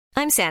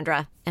I'm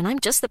Sandra, and I'm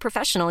just the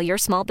professional your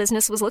small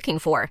business was looking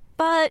for.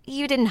 But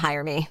you didn't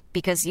hire me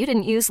because you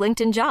didn't use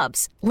LinkedIn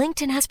Jobs.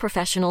 LinkedIn has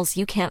professionals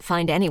you can't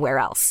find anywhere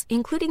else,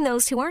 including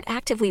those who aren't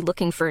actively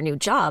looking for a new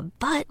job,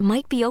 but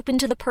might be open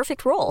to the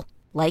perfect role,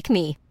 like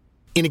me.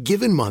 In a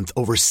given month,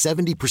 over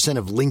 70%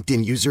 of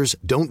LinkedIn users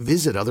don't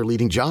visit other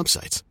leading job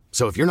sites.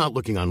 So if you're not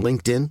looking on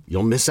LinkedIn,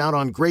 you'll miss out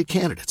on great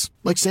candidates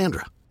like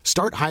Sandra.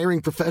 Start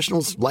hiring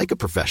professionals like a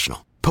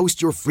professional.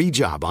 Post your free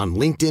job on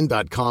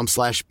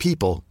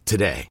linkedin.com/people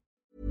today.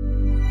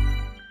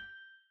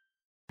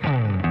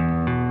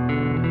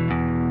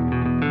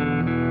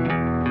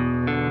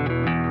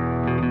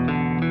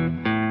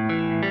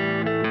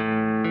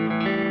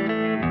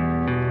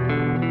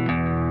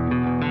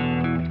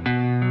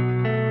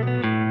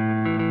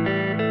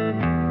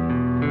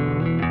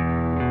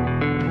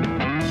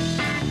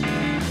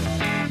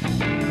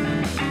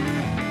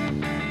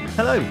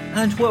 Hello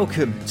and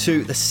welcome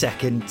to the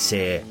Second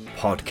Tier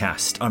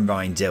Podcast. I'm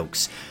Ryan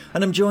Dilks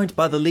and I'm joined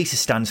by the Lisa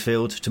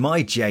Stansfield to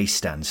my Jay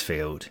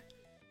Stansfield.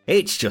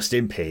 It's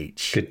Justin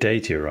Peach. Good day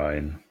to you,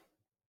 Ryan.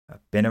 I've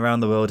been around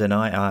the world and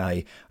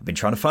I've been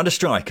trying to find a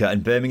striker,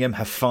 and Birmingham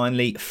have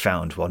finally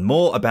found one.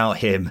 More about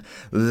him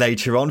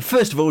later on.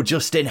 First of all,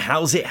 Justin,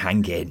 how's it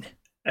hanging?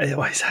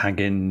 It's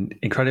hanging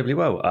incredibly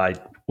well. I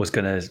was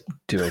going to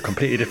do a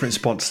completely different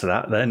response to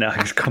that. Then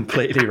I was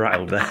completely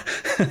rattled there.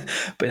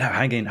 But no,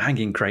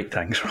 hanging great,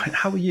 thanks. Right?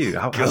 How are you?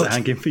 How's it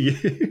hanging for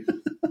you?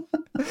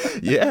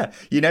 Yeah,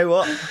 you know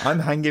what? I'm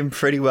hanging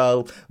pretty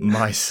well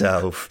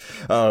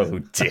myself. Oh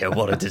dear,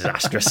 what a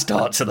disastrous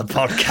start to the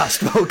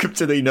podcast. Welcome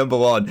to the number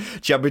one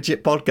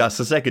championship podcast,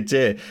 the Second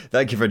Tier.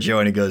 Thank you for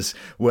joining us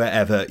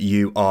wherever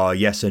you are.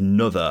 Yes,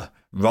 another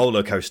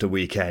roller coaster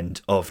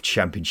weekend of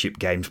championship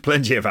games.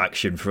 Plenty of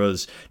action for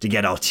us to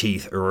get our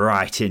teeth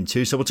right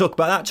into. So we'll talk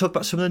about that, talk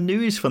about some of the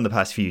news from the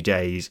past few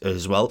days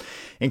as well,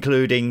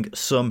 including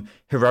some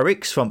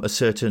heroics from a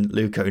certain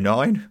Luke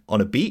O'Nien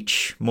on a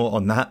beach. More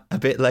on that a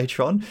bit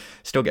later on.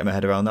 Still get my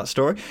head around that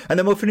story. And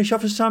then we'll finish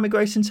off with Simon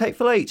Grayson's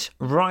Hateful Eight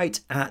right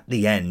at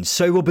the end.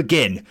 So we'll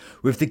begin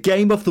with the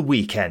game of the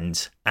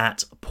weekend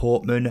at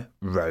Portman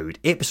Road.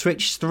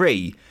 Ipswich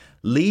 3,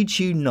 Leeds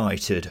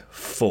United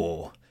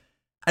 4.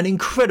 An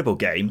incredible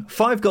game.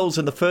 5 goals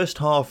in the first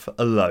half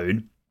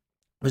alone.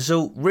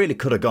 Result really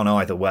could have gone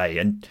either way,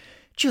 and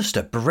just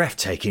a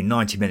breathtaking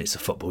 90 minutes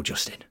of football,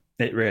 Justin.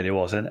 It really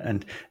was,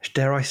 and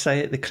dare I say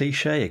it, the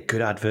cliche, a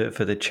good advert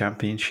for the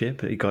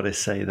championship. You got to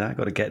say that,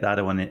 got to get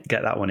that one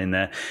in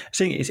there. I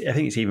think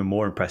it's even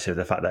more impressive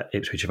the fact that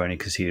Ipswich have only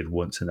conceded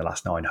once in the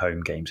last 9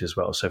 home games as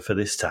well. So for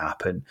this to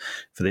happen,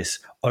 for this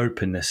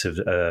openness of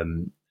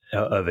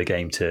a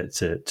game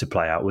to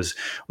play out was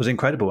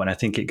incredible, and I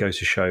think it goes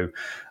to show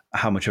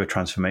how much of a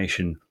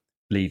transformation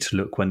Leeds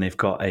look when they've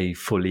got a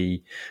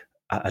fully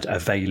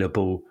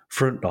available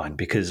front line,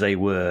 because they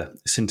were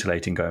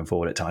scintillating going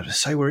forward at times. But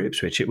so were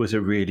Ipswich. It was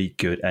a really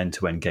good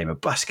end-to-end game, a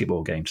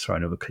basketball game, to throw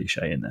another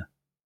cliche in there.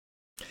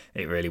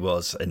 It really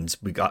was. And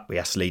we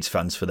asked Leeds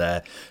fans for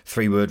their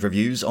 3-word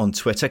reviews on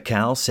Twitter.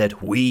 Cal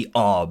said, "We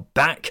are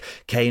back."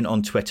 Kane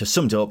on Twitter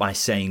summed it up by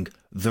saying,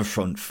 "The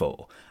front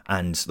four."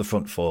 And the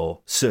front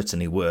four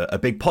certainly were a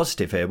big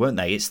positive here, weren't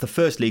they? It's the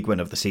first league win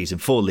of the season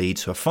for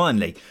Leeds, who have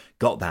finally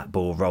got that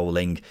ball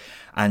rolling.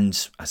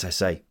 And as I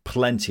say,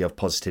 plenty of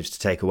positives to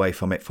take away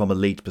from it from a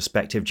Leeds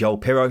perspective. Joel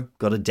Pirro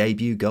got a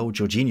debut goal.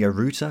 Jorginho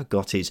Ruta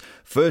got his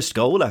first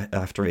goal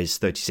after his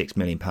 £36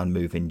 million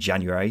move in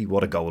January.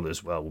 What a goal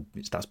as well.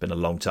 That's been a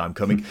long time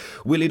coming.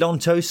 Willy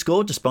Donto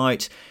scored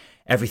despite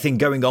everything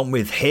going on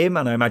with him,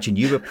 and I imagine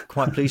you were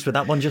quite pleased with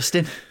that one,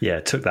 Justin. Yeah,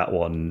 took that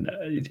one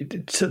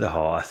to the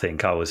heart. I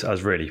think I was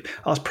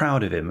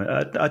proud of him.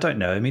 I don't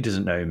know him; he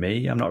doesn't know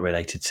me. I'm not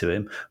related to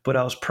him, but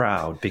I was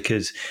proud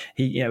because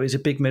it was a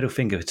big middle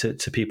finger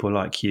to people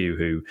like you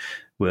who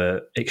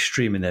were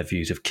extreme in their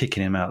views of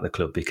kicking him out of the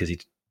club because he,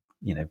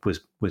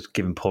 was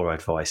giving poor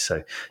advice.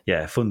 So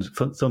yeah, thumbs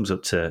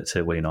up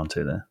to Willy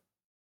Donto there.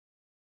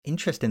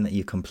 Interesting that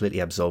you're completely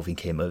absolving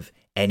him of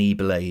any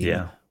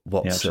blame.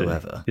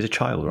 Whatsoever. Yeah, he's a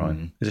child,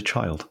 Ryan. He's a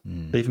child.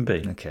 Leave him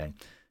be. Okay.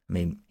 I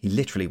mean, he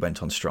literally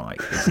went on strike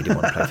because he didn't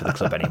want to play for the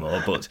club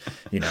anymore. But,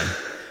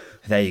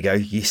 there you go.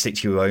 You stick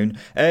to your own.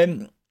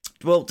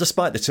 Well,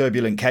 despite the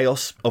turbulent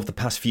chaos of the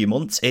past few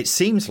months, it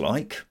seems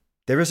like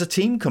there is a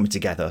team coming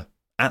together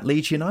at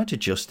Leeds United,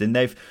 Justin.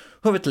 They've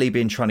hurriedly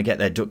been trying to get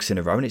their ducks in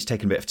a row, and it's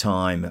taken a bit of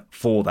time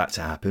for that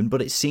to happen.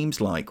 But it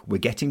seems like we're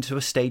getting to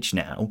a stage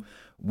now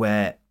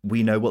where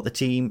we know what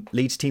the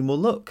Leeds team will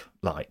look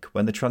like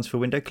when the transfer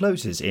window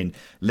closes in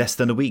less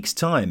than a week's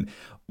time,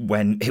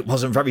 when it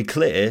wasn't very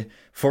clear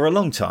for a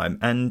long time.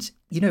 And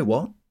you know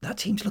what? That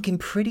team's looking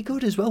pretty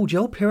good as well.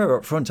 Joel Pirro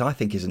up front, I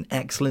think, is an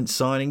excellent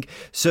signing.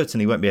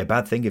 Certainly won't be a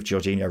bad thing if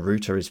Jorginho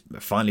Ruta is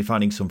finally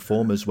finding some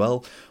form as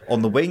well.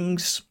 On the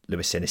wings,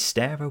 Luis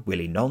Sinisterra,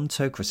 Willie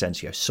Gnonto,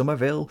 Crescencio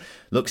Somerville.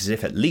 Looks as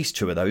if at least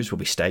 2 of those will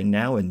be staying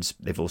now, and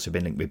they've also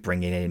been linked with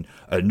bringing in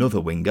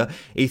another winger.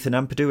 Ethan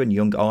Ampadu and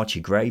young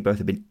Archie Gray both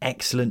have been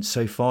excellent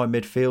so far in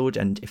midfield,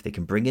 and if they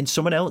can bring in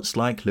someone else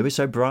like Lewis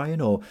O'Brien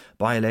or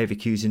Bayer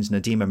Leverkusen's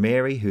Nadim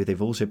Amiri, who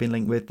they've also been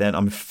linked with, then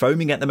I'm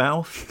foaming at the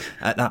mouth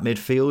at that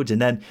midfield.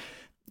 And then,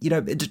 you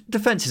know,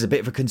 defence is a bit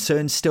of a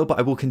concern still, but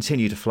I will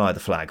continue to fly the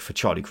flag for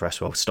Charlie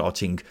Cresswell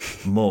starting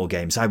more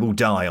games. I will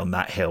die on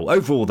that hill.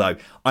 Overall, though,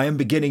 I am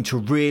beginning to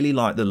really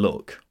like the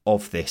look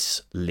of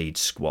this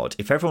Leeds squad.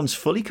 If everyone's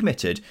fully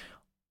committed,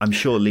 I'm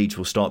sure Leeds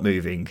will start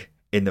moving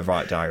in the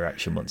right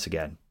direction once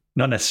again.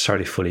 Not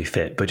necessarily fully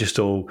fit, but just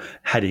all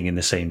heading in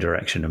the same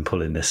direction and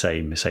pulling the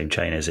same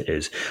chain as it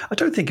is. I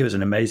don't think it was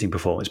an amazing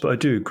performance, but I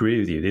do agree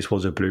with you. This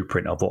was a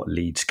blueprint of what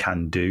Leeds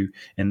can do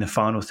in the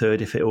final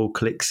third if it all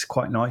clicks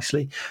quite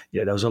nicely.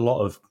 Yeah, there was a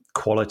lot of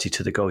quality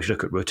to the goals. You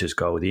look at Rutter's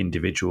goal, the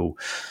individual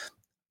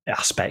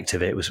aspect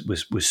of it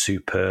was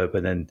superb,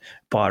 and then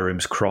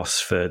Byram's cross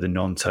for the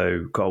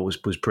Gnonto goal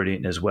was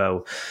brilliant as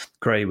well.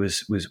 Gray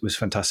was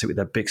fantastic with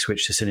that big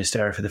switch to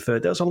Sinisterra for the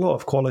third. There was a lot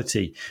of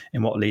quality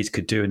in what Leeds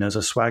could do, and there's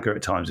a swagger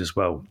at times as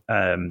well.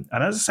 And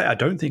as I say, I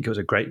don't think it was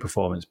a great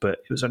performance, but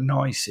it was a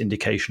nice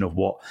indication of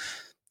what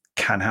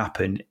can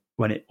happen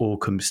when it all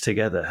comes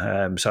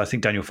together. So I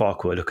think Daniel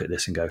Farke will look at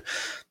this and go,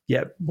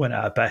 yeah, went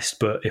at our best,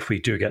 but if we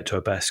do get to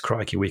our best,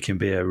 crikey, we can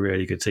be a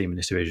really good team in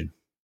this division.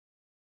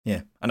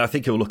 Yeah, and I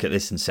think he'll look at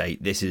this and say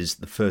this is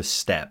the first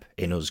step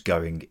in us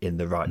going in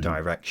the right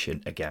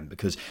direction again,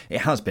 because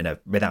it has been,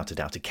 without a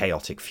doubt, a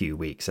chaotic few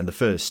weeks, and the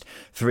first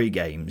 3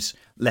 games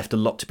left a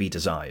lot to be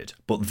desired.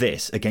 But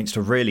this, against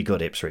a really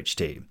good Ipswich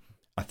team,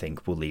 I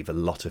think will leave a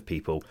lot of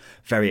people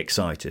very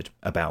excited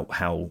about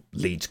how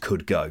Leeds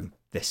could go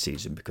this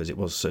season, because it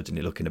was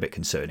certainly looking a bit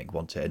concerning,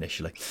 wasn't it,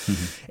 initially?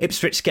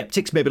 Ipswich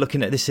skeptics may be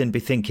looking at this and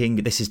be thinking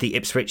this is the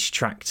Ipswich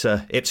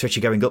tractor, Ipswich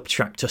are going up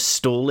tractor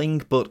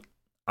stalling, but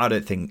I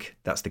don't think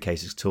that's the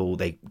case at all.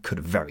 They could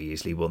have very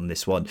easily won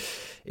this one.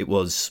 It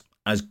was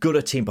as good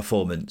a team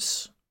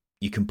performance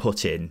you can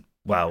put in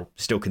while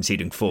still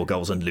conceding 4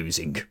 goals and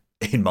losing,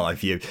 in my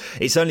view.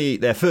 It's only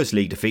their first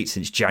league defeat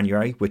since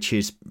January, which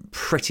is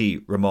pretty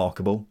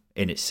remarkable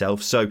in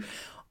itself. So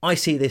I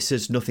see this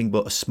as nothing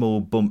but a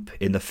small bump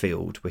in the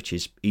field, which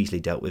is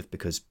easily dealt with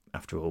because,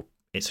 after all,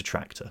 it's a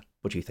tractor.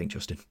 What do you think,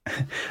 Justin?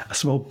 A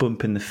small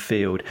bump in the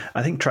field.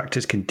 I think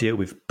tractors can deal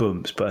with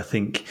bumps, but I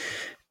think,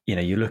 you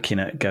know, you're looking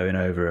at going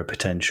over a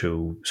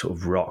potential sort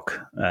of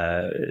rock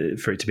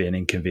for it to be an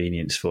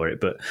inconvenience for it.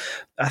 But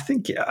I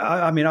think,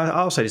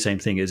 I'll say the same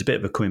thing. It's a bit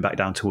of a coming back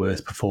down to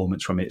earth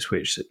performance from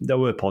Ipswich. There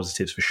were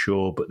positives for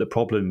sure, but the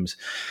problems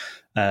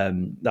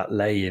that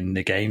lay in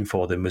the game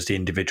for them was the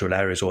individual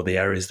errors, or the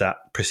errors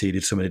that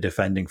preceded some of the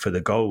defending for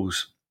the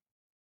goals.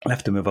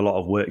 Left them with a lot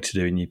of work to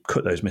do, and you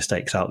cut those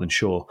mistakes out, then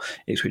sure,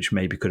 Ipswich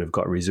maybe could have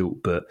got a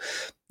result. But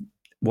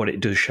what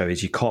it does show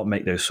is you can't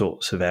make those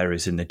sorts of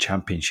errors in the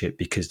Championship,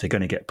 because they're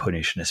going to get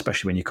punished, and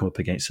especially when you come up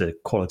against the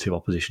quality of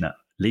opposition that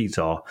Leeds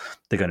are,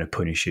 they're going to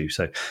punish you.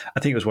 So I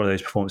think it was one of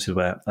those performances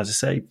where, as I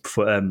say,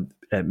 for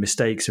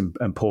mistakes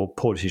and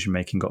poor decision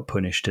making got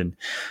punished and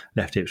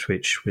left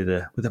Ipswich with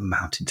a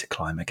mountain to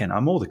climb. Again,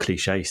 I'm all the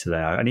cliches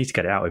today. I need to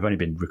get it out. We've only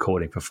been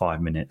recording for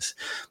 5 minutes.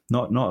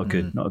 Not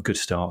a good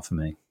start for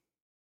me.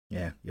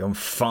 Yeah, you're on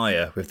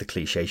fire with the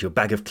cliches. Your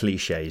bag of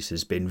cliches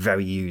has been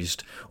very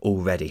used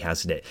already,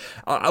 hasn't it?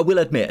 I will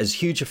admit, as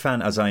huge a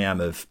fan as I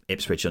am of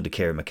Ipswich under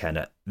Kieran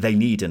McKenna, they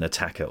need an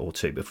attacker or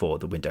two before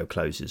the window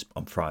closes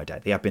on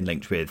Friday. They have been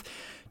linked with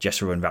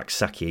Jessurun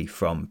Rak-Sakyi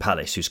from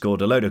Palace, who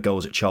scored a load of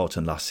goals at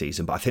Charlton last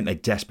season, but I think they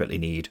desperately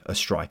need a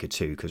striker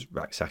too, because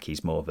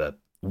Rak-Sakyi's more of a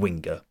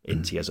winger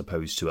Inti as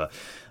opposed to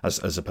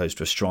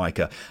a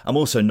striker. I'm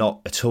also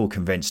not at all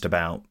convinced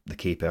about the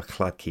keeper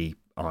Hladky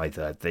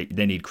either. They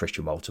need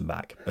Christian Walton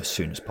back as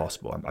soon as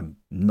possible. I'm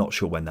not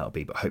sure when that'll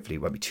be, but hopefully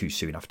it won't be too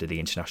soon after the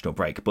international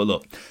break. But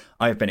look,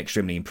 I have been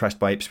extremely impressed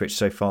by Ipswich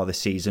so far this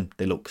season.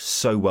 They look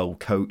so well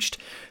coached.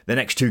 The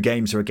next 2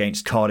 games are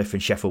against Cardiff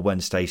and Sheffield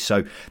Wednesday,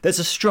 so there's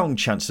a strong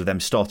chance of them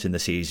starting the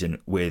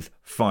season with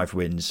 5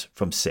 wins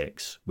from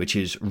 6, which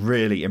is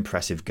really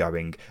impressive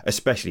going,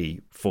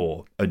 especially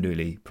for a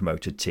newly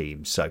promoted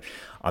team. So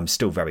I'm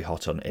still very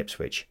hot on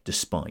Ipswich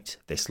despite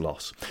this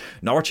loss.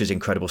 Norwich's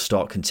incredible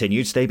start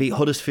continued. They beat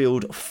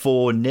Huddersfield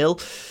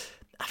 4-0.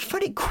 I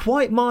find it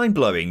quite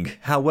mind-blowing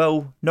how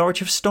well Norwich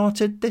have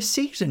started this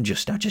season.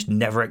 I just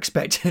never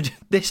expected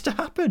this to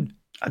happen.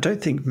 I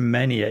don't think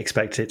many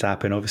expected it to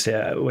happen. Obviously,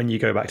 when you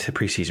go back to the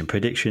pre-season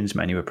predictions,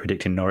 many were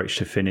predicting Norwich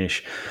to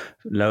finish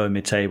lower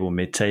mid-table,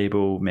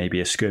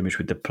 maybe a skirmish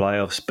with the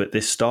playoffs. But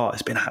this start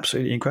has been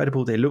absolutely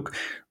incredible. They look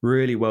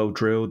really well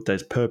drilled.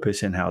 There's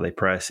purpose in how they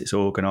press. It's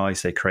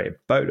organised. They create a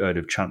boatload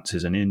of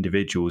chances, and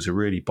individuals are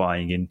really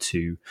buying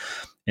into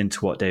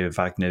what David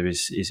Wagner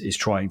is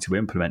trying to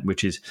implement,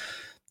 which is,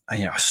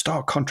 a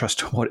stark contrast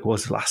to what it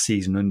was last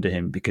season under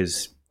him,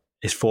 because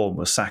his form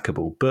was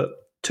sackable. But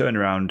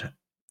turnaround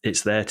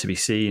it's there to be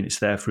seen. It's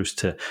there for us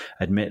to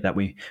admit that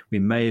we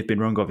may have been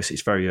wrong. Obviously,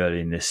 it's very early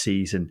in this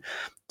season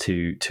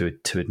to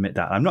admit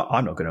that. I'm not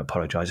going to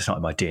apologise. It's not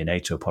in my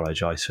DNA to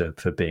apologise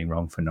for being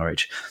wrong for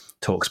Norwich.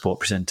 TalkSport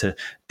presenter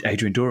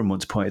Adrian Durham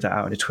once pointed that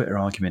out in a Twitter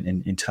argument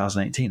in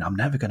 2018. I'm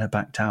never going to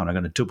back down. I'm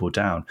going to double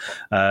down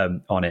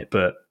on it.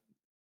 But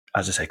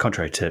as I say,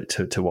 contrary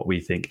to what we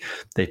think,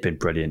 they've been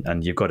brilliant,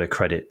 and you've got to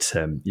credit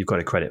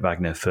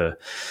Wagner for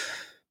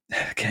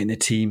getting the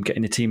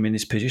team in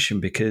this position,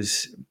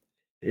 because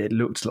it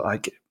looked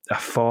like a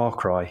far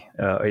cry.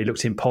 It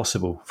looked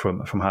impossible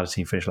from how the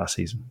team finished last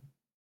season.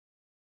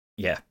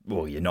 Yeah,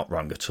 well, you're not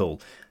wrong at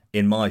all.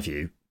 In my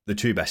view, the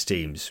two best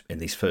teams in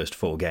these first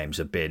 4 games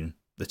have been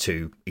the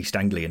two East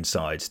Anglian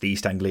sides, the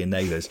East Anglian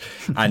neighbours.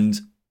 And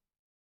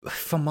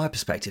from my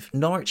perspective,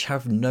 Norwich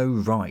have no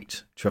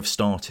right to have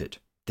started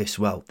this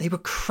well. They were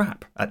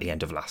crap at the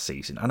end of last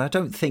season, and I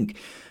don't think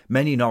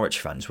many Norwich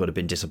fans would have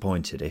been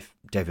disappointed if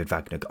David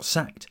Wagner got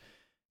sacked.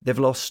 They've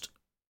lost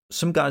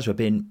some guys who have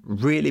been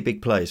really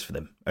big players for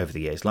them over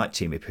the years, like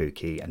Teemu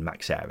Pukki and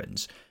Max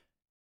Aarons.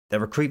 Their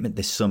recruitment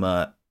this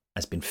summer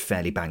has been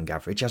fairly bang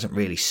average, hasn't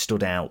really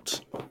stood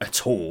out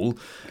at all.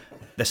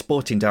 Their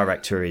sporting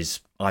director is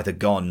either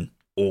gone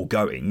or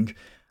going.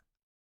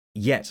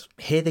 Yet,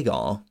 here they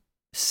are,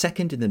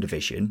 second in the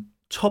division,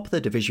 top of the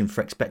division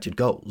for expected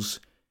goals.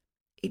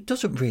 It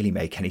doesn't really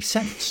make any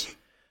sense.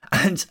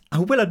 And I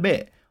will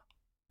admit,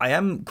 I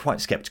am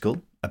quite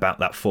sceptical about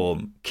that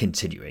form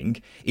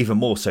continuing, even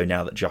more so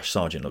now that Josh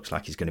Sargent looks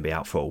like he's going to be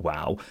out for a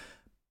while.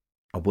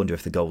 I wonder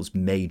if the goals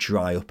may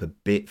dry up a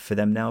bit for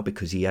them now,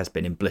 because he has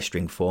been in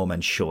blistering form,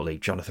 and surely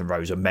Jonathan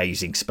Rowe's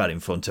amazing spell in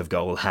front of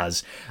goal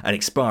has an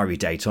expiry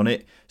date on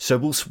it. So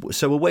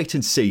we'll wait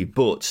and see.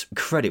 But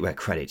credit where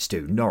credit's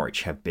due,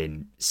 Norwich have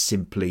been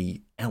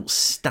simply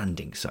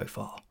outstanding so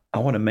far. I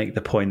want to make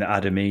the point that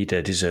Adam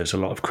Idah deserves a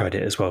lot of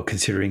credit as well,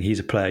 considering he's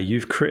a player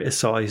you've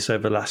criticised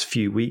over the last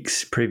few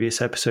weeks. Previous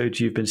episodes,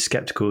 you've been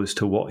sceptical as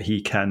to what he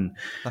can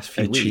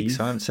achieve. Weeks,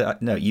 I haven't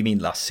said. No, you mean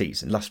last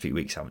season. Last few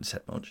weeks, I haven't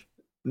said much.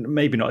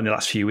 Maybe not in the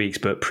last few weeks,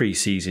 but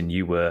pre-season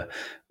you were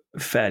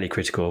fairly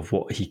critical of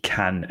what he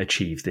can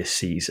achieve this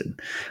season.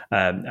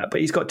 But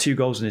he's got 2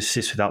 goals and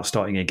assists without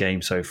starting a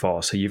game so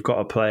far. So you've got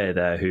a player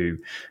there who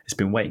has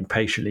been waiting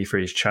patiently for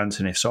his chance.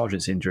 And if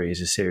Sargent's injury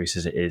is as serious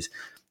as it is,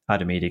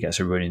 Adam Idah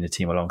gets a run in the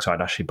team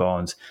alongside Ashley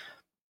Barnes.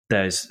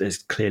 There's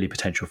clearly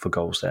potential for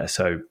goals there.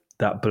 So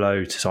that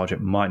blow to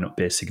Sargent might not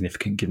be as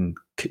significant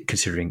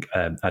considering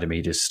Adam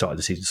Idah's started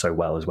the season so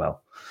well as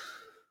well.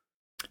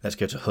 Let's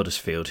go to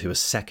Huddersfield, who are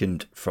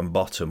second from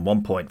bottom,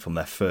 1 point from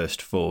their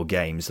first 4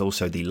 games.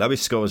 Also the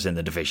lowest scorers in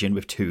the division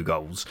with 2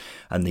 goals,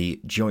 and the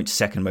joint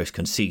second most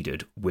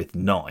conceded with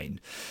 9.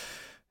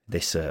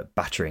 This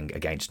battering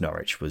against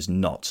Norwich was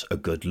not a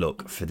good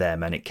look for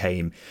them, and it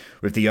came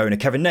with the owner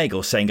Kevin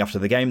Nagle saying after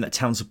the game that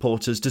town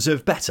supporters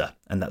deserve better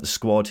and that the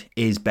squad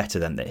is better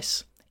than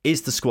this.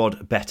 Is the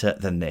squad better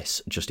than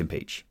this, Justin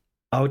Peach?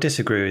 I would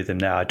disagree with him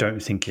now. I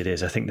don't think it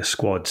is. I think the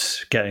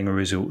squad's getting the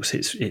results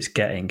it's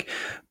getting.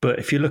 But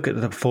if you look at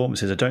the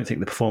performances, I don't think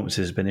the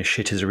performances have been as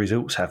shit as the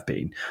results have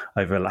been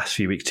over the last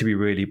few weeks, to be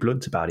really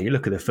blunt about it. You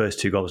look at the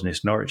first 2 goals in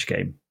this Norwich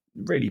game,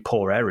 really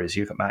poor errors.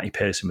 You look at Matty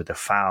Pearson with the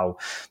foul,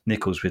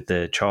 Nichols with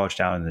the charge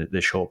down and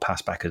the short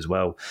pass back as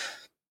well.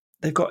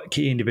 They've got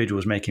key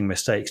individuals making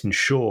mistakes, and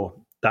sure,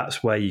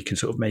 that's where you can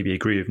sort of maybe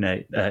agree with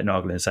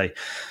Nagle and say,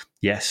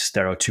 yes,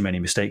 there are too many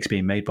mistakes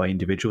being made by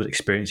individuals,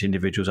 experienced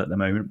individuals at the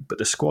moment, but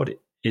the squad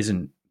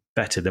isn't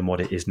better than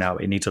what it is now.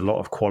 It needs a lot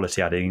of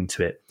quality added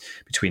into it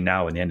between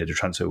now and the end of the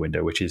transfer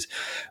window, which is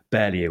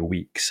barely a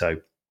week. So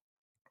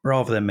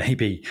rather than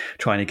maybe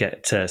trying to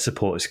get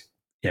supporters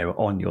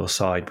on your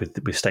side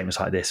with statements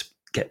like this,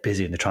 get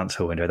busy in the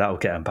transfer window. That will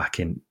get them back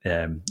in,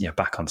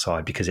 back on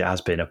side, because it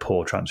has been a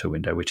poor transfer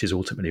window, which is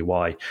ultimately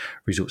why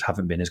results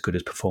haven't been as good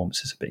as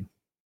performances have been.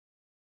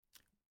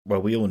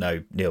 Well, we all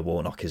know Neil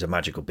Warnock is a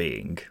magical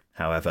being.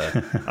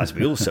 However, as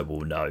we also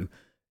all know,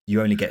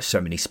 you only get so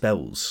many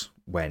spells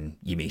when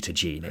you meet a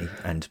genie,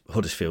 and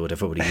Huddersfield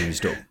have already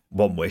used up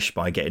one wish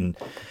by getting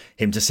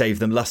him to save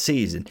them last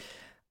season.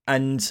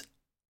 And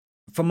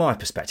from my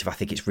perspective, I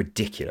think it's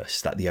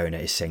ridiculous that the owner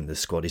is saying the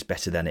squad is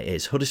better than it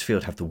is.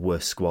 Huddersfield have the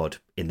worst squad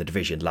in the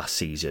division last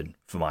season,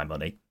 for my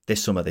money.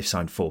 This summer, they've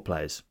signed 4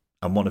 players,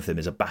 and one of them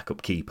is a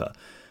backup keeper.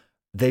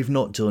 They've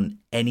not done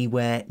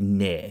anywhere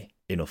near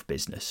enough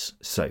business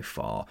so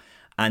far.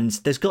 And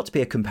there's got to be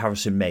a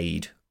comparison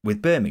made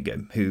with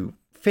Birmingham, who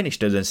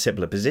finished in a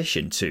similar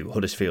position to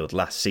Huddersfield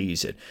last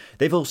season.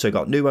 They've also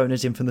got new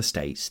owners in from the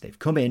States. They've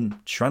come in,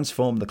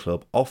 transformed the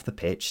club off the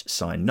pitch,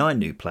 signed 9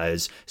 new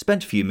players,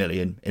 spent a few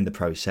million in the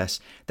process.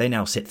 They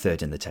now sit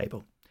 3rd in the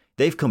table.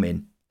 They've come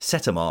in,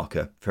 set a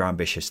marker for how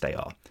ambitious they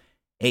are.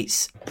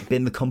 It's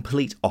been the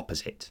complete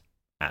opposite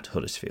at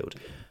Huddersfield.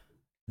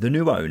 The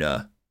new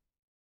owner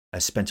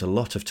has spent a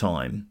lot of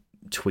time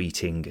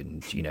tweeting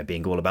and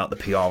being all about the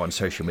PR on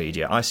social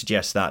media. I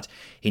suggest that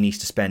he needs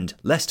to spend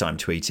less time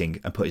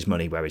tweeting and put his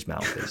money where his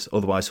mouth is.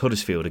 Otherwise,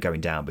 Huddersfield are going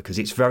down, because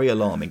it's very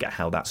alarming at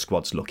how that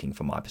squad's looking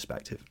from my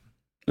perspective.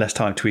 Less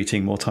time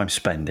tweeting, more time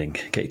spending.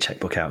 Get your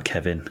checkbook out,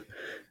 Kevin,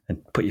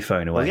 and put your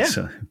phone away. Well, yeah.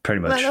 So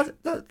pretty much.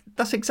 Well,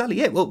 that's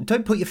exactly it. Well,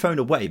 don't put your phone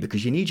away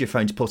because you need your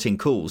phone to put in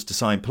calls to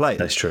sign players.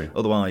 That's true.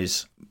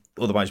 Otherwise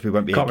we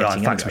won't be Can't rely on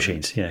getting fax anywhere.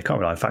 machines. Yeah, can't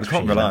rely on fax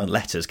machines. Can't rely on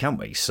letters, can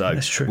we? So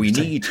That's true. we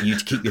need you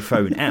to keep your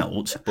phone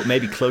out, but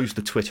maybe close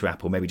the Twitter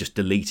app or maybe just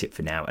delete it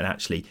for now and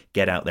actually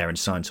get out there and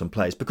sign some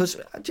players. Because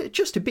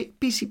just to be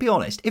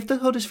honest, if the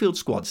Huddersfield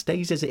squad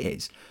stays as it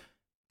is,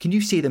 can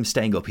you see them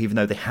staying up even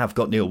though they have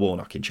got Neil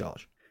Warnock in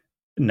charge?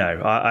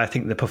 No, I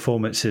think the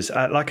performances,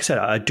 like I said,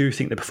 I do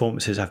think the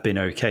performances have been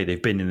okay.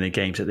 They've been in the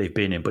games that they've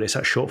been in, but it's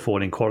that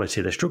shortfall in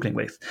quality they're struggling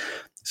with.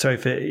 So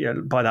if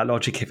it, by that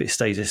logic, if it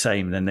stays the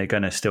same, then they're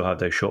going to still have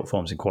those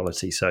shortfalls in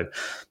quality. So,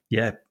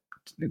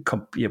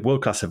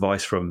 world-class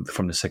advice from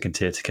the second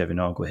tier to Kevin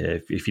Argle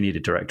here. If you need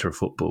a director of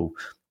football,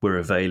 we're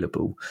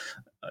available.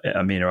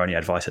 I mean, our only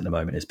advice at the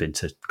moment has been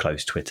to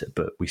close Twitter,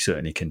 but we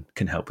certainly can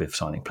help with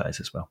signing players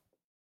as well.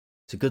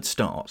 It's a good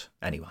start,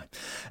 anyway.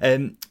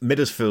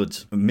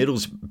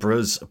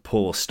 Middlesbrough's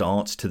poor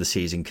start to the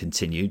season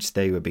continued.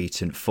 They were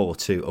beaten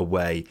 4-2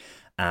 away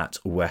at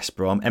West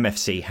Brom.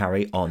 MFC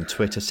Harry on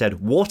Twitter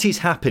said, "What is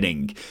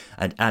happening?"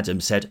 And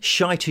Adam said,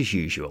 "Shite as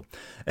usual."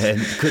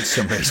 Good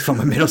summaries from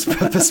a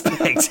Middlesbrough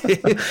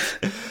perspective.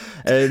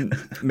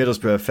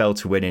 Middlesbrough fell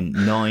to win in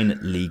 9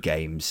 league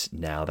games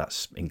now.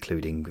 That's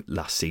including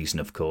last season,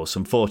 of course.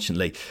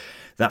 Unfortunately,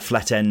 that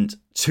flat end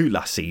to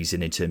last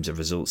season in terms of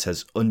results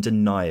has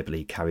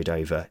undeniably carried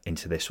over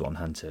into this one,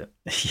 hasn't it?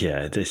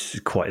 Yeah, this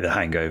is quite the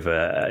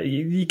hangover.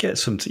 You get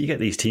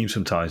these teams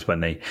sometimes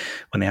when they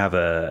have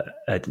a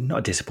not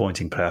a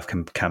disappointing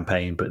playoff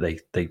campaign, but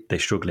they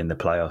struggle in the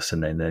playoffs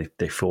and then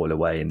they fall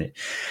away, and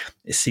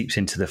it seeps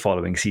into the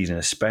following season,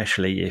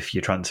 especially if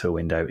your transfer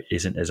window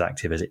isn't as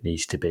active as it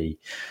needs to be.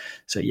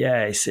 So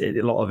yeah, it's a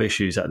lot of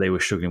issues that they were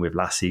struggling with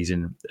last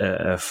season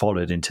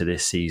followed into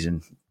this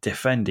season.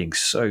 Defending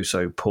so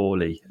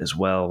poorly as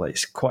well.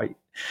 It's quite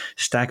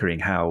staggering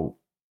how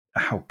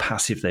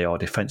passive they are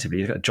defensively.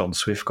 You've got John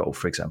Swift goal,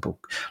 for example.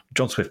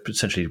 John Swift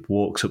essentially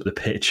walks up the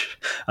pitch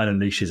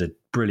and unleashes a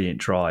brilliant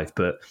drive,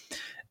 but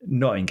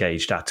not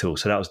engaged at all.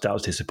 So that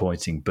was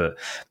disappointing. But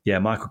yeah,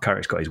 Michael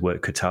Carrick's got his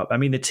work cut out. I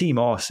mean, the team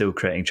are still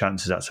creating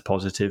chances. That's a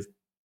positive,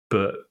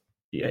 but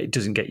yeah, it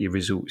doesn't get you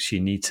results. You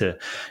need to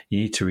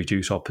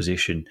reduce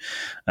opposition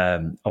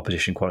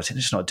quality.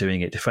 They're just not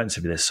doing it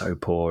defensively. They're so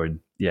poor, and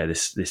yeah,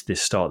 this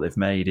start they've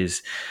made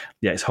is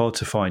it's hard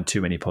to find too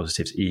many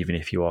positives, even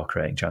if you are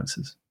creating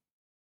chances.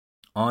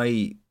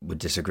 I would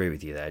disagree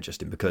with you there,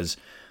 Justin, because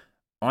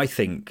I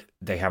think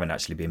they haven't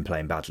actually been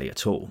playing badly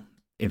at all.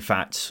 In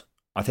fact,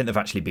 I think they've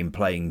actually been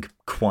playing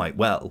quite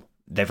well.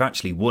 They've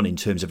actually won in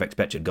terms of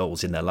expected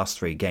goals in their last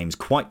 3 games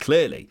quite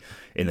clearly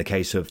in the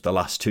case of the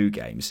last 2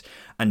 games.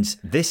 And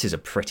this is a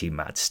pretty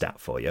mad stat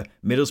for you.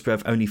 Middlesbrough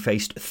have only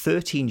faced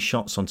 13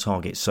 shots on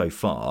target so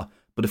far,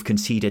 but have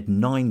conceded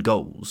 9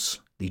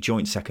 goals, the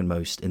joint second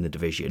most in the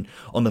division.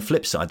 On the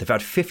flip side, they've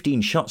had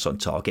 15 shots on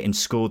target and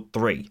scored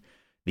 3,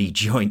 the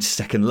joint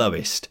second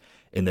lowest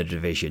in the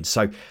division.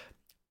 So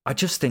I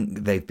just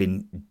think they've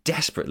been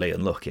desperately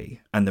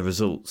unlucky and the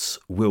results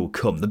will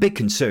come. The big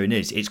concern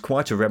is it's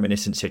quite a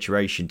reminiscent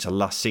situation to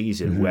last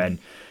season when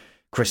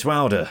Chris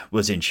Wilder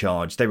was in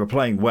charge. They were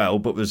playing well,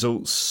 but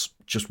results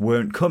just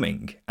weren't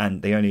coming.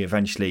 And they only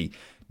eventually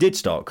did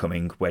start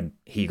coming when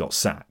he got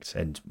sacked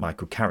and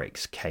Michael Carrick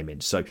came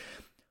in. So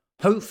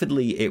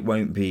hopefully it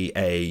won't be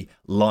a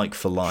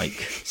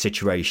like-for-like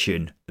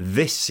situation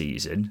this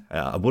season.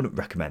 I wouldn't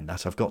recommend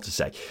that, I've got to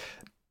say.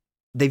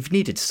 They've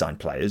needed to sign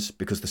players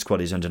because the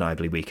squad is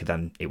undeniably weaker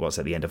than it was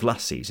at the end of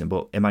last season.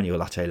 But Emmanuel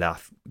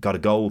Latelath got a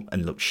goal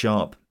and looked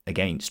sharp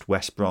against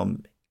West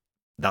Brom.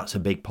 That's a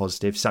big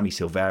positive. Sammy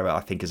Silvera, I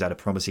think, has had a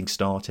promising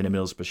start in a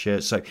Middlesbrough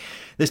shirt. So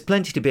there's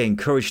plenty to be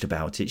encouraged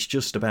about. It's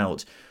just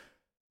about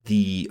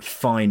the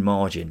fine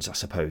margins, I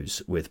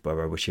suppose, with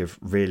Borough, which have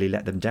really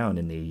let them down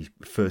in the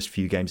first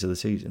few games of the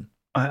season.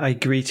 I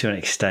agree to an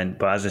extent,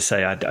 but as I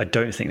say, I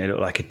don't think they look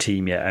like a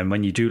team yet. And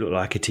when you do look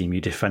like a team, you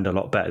defend a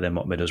lot better than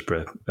what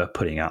Middlesbrough are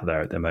putting out there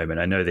at the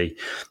moment. I know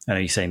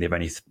you're saying they've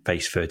only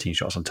faced 13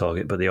 shots on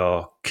target, but they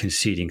are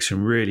conceding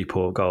some really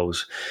poor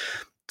goals.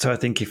 So I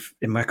think if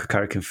Michael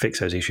Carrick can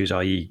fix those issues,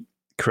 i.e.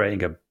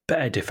 creating a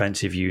better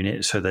defensive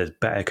unit so there's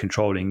better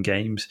controlling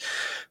games,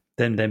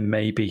 then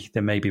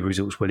maybe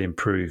results will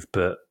improve.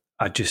 But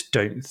I just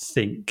don't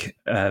think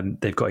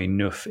they've got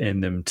enough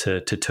in them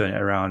to turn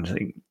it around. I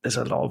think there's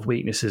a lot of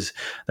weaknesses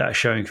that are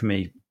showing for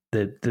me.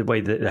 The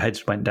way that the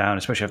heads went down,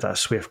 especially after that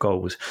Swift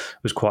goal, was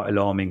quite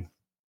alarming.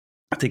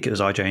 I think it was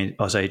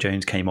Isaiah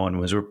Jones came on,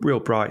 was a real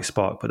bright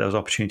spark, but there was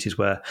opportunities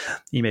where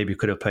he maybe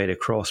could have played a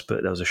cross,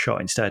 but there was a shot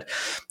instead.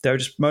 There are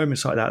just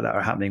moments like that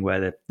are happening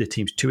where the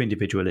team's too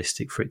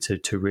individualistic for it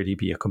to really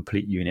be a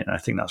complete unit. And I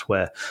think that's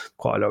where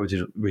quite a lot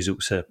of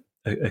results are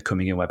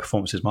coming in, where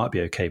performances might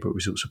be okay, but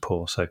results are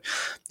poor. So,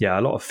 yeah,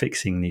 a lot of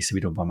fixing needs to be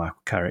done by Michael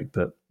Carrick,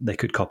 but they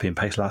could copy and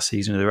paste last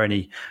season. Are there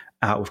any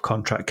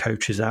out-of-contract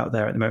coaches out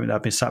there at the moment that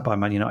have been sacked by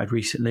Man United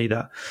recently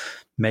that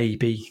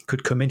maybe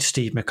could come in.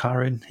 Steve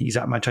McLaren, he's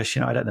at Manchester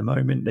United at the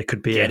moment. There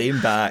could be Get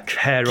him back.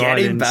 Hare Get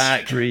Island him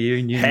back.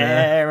 reunion.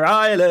 Hare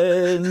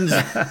Island.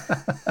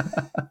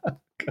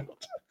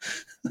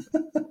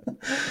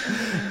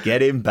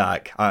 Get him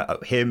back.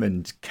 Him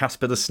and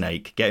Casper the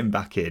Snake. Get him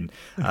back in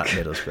at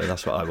Middlesbrough.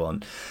 That's what I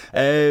want.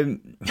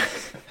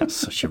 That's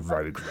such a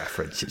rogue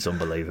reference. It's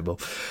unbelievable.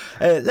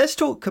 Let's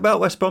talk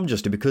about West Brom,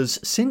 Justin, because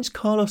since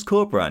Carlos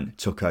Corberán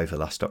took over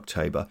last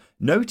October,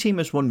 no team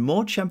has won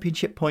more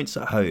championship points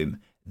at home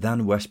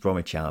than West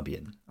Bromwich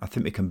Albion. I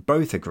think we can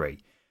both agree.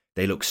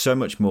 They look so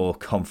much more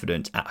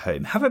confident at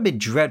home. Haven't been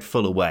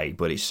dreadful away,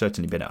 but it's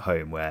certainly been at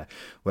home where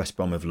West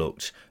Brom have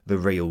looked the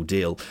real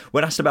deal.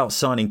 When asked about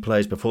signing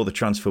players before the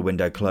transfer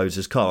window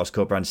closes, Carlos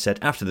Corberán said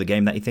after the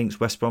game that he thinks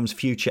West Brom's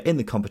future in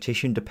the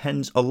competition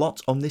depends a lot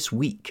on this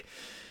week.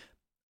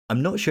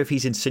 I'm not sure if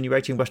he's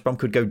insinuating West Brom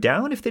could go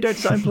down if they don't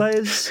sign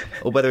players,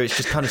 or whether it's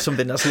just kind of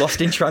something that's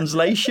lost in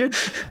translation.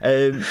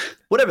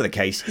 Whatever the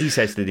case, he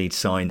says they need to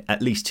sign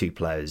at least 2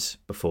 players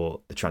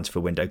before the transfer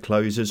window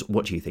closes.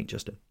 What do you think,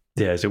 Justin?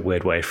 Yeah, it's a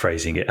weird way of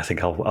phrasing it. I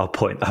think I'll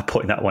point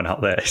that one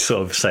out there,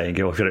 sort of saying,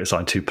 if we don't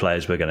sign 2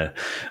 players, we're gonna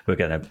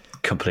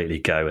completely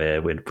go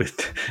here. We're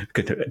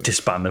gonna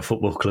disband the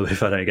football club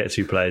if I don't get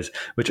 2 players,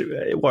 which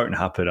it won't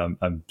happen.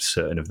 I'm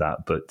certain of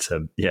that. But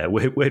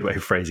weird way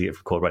of phrasing it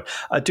for Corberán.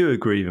 I do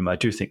agree with him. I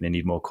do think they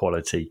need more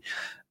quality.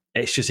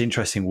 It's just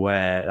interesting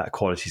where that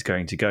quality is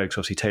going to go, because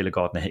obviously Taylor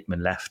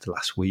Gardner-Hickman left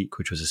last week,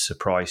 which was a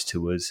surprise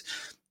to us.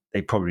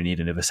 They probably need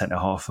another centre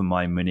half for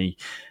my money.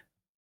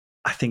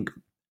 I think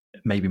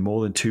maybe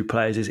more than 2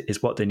 players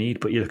is what they need.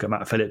 But you look at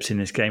Matt Phillips in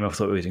this game, I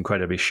thought he was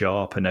incredibly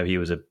sharp. I know he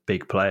was a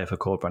big player for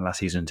Corberán last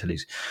season until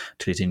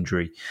his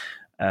injury.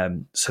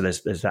 So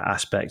there's that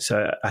aspect.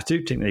 So I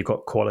do think they've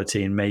got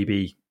quality, and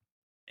maybe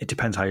it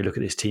depends how you look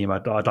at this team.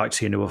 I'd like to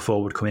see another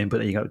forward come in, but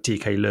then you got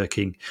DK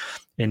lurking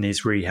in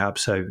his rehab.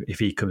 So if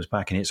he comes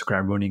back and hits the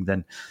ground running,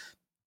 then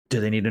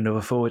do they need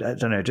another forward? I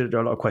don't know. There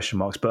are a lot of question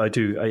marks, but I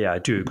do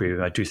agree with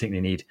him. I do think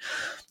they need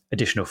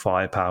additional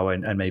firepower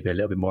and maybe a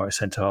little bit more at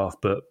centre half.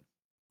 But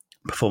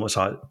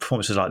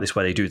performances like this,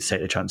 where they do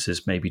take the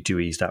chances, maybe do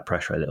ease that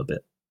pressure a little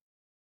bit.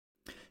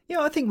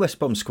 Yeah, I think West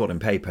Brom's squad on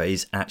paper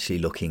is actually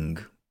looking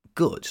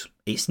good.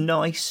 It's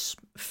nice,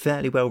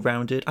 fairly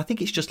well-rounded. I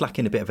think it's just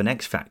lacking a bit of an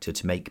X factor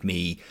to make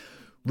me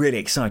really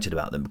excited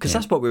about them, because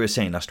that's what we were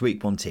saying last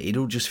week, wasn't it? It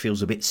all just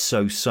feels a bit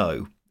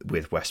so-so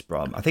with West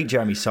Brom. I think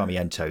Jeremy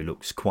Sarmiento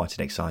looks quite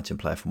an exciting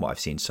player from what I've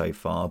seen so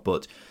far,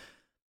 but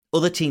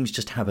other teams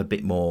just have a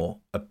bit more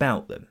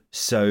about them.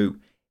 So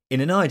in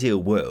an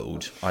ideal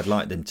world, I'd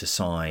like them to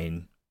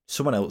sign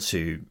someone else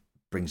who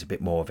brings a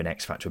bit more of an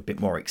X factor, a bit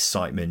more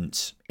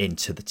excitement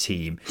into the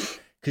team.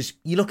 Because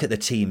you look at the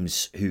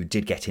teams who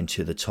did get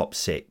into the top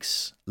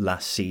 6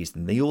 last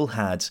season, they all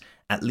had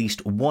at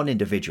least one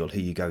individual who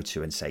you go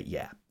to and say,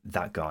 yeah,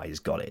 that guy has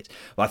got it.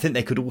 But I think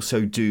they could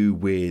also do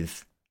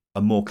with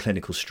a more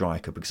clinical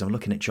striker, because I'm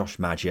looking at Josh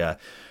Maja,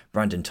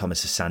 Brandon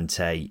Thomas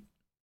Asante.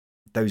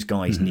 Those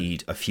guys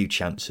need a few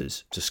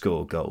chances to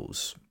score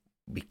goals.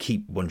 We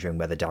keep wondering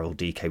whether Daryl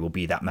DK will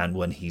be that man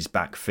when he's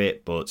back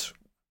fit, but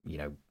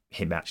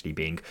him actually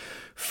being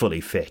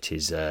fully fit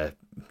is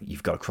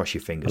you've got to cross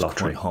your fingers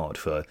quite hard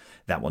for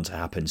that one to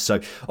happen. So,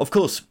 of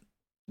course,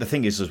 the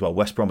thing is as well,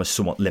 West Brom is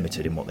somewhat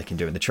limited in what they can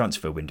do in the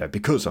transfer window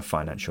because of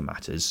financial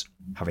matters.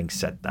 Having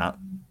said that,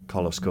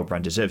 Carlos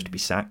Corberán deserves to be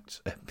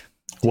sacked.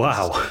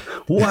 Wow.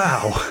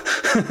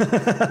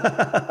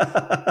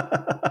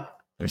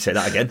 Let me say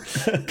that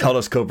again.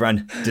 Carlos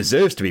Corberán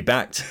deserves to be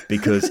backed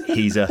because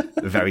he's a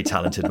very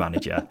talented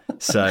manager.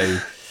 So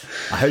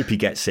I hope he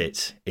gets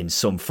it in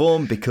some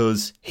form,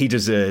 because he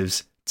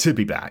deserves to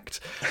be backed.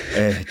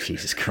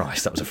 Jesus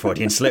Christ, that was a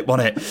Freudian slip,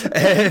 wasn't it?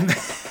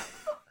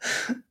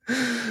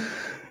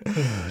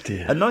 Oh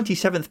dear. A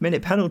 97th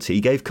minute penalty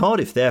gave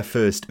Cardiff their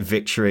first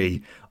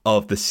victory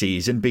of the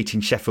season, beating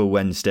Sheffield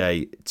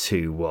Wednesday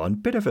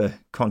 2-1. Bit of a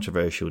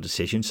controversial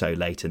decision so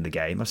late in the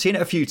game. I've seen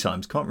it a few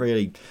times, can't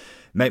really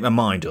make my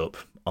mind up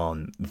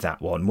on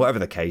that one. Whatever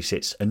the case,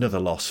 it's another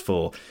loss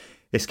for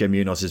Isco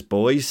Munoz's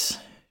boys.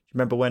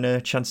 Remember when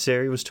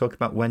Chansiri was talking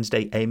about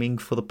Wednesday aiming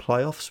for the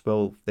playoffs?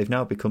 Well, they've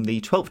now become the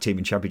 12th team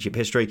in Championship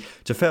history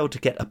to fail to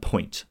get a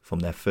point from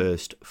their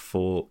first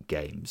 4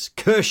 games.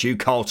 Curse you,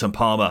 Carlton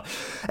Palmer.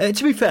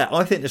 To be fair,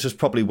 I think this was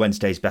probably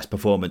Wednesday's best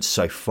performance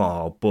so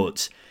far,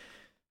 but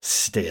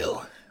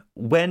still,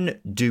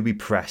 when do we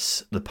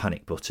press the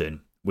panic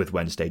button with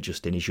Wednesday,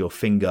 Justin? Is your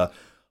finger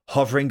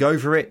hovering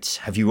over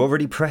it? Have you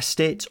already pressed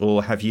it,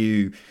 or have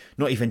you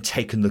not even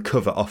taken the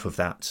cover off of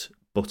that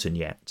button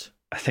yet?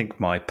 I think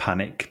my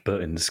panic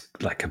button's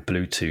like a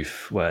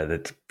Bluetooth where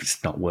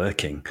it's not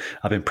working.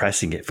 I've been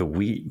pressing it for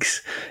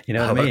weeks. You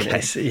know what I mean?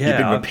 Okay. You've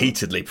been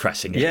repeatedly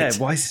pressing it. Yeah,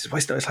 why is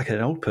it's like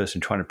an old person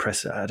trying to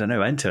press, I don't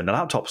know, enter, and the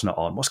laptop's not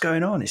on. What's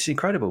going on? It's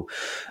incredible.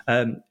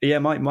 I've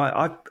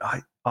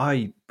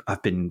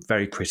been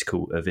very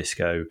critical of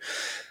Isco,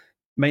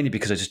 mainly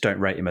because I just don't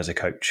rate him as a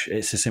coach.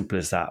 It's as simple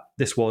as that.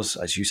 This was,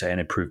 as you say, an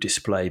improved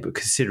display, but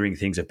considering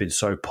things have been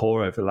so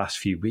poor over the last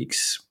few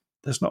weeks,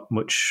 there's not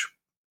much.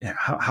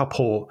 How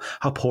poor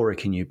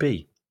can you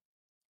be?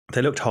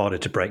 they looked harder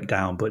to break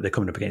down, but they're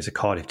coming up against a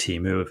Cardiff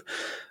team who have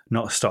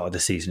not started the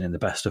season in the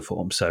best of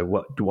form. So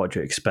what do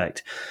you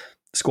expect?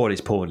 The squad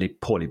is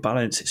poorly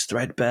balanced. It's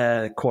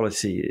threadbare.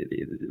 Quality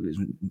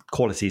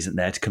isn't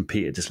there to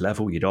compete at this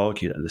level. You'd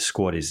argue that the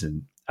squad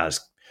isn't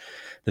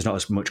there's not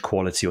as much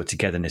quality or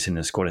togetherness in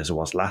the squad as there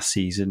was last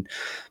season.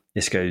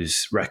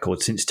 Isco's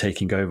record since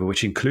taking over,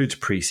 which includes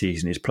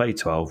pre-season, is played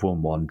 12,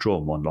 won 1,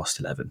 drawn 1, lost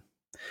 11.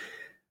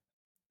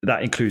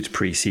 That includes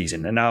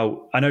pre-season. And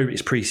now, I know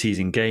it's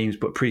pre-season games,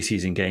 but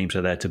pre-season games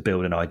are there to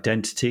build an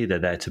identity. They're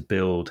there to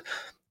build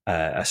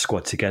a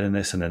squad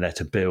togetherness, and they're there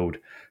to build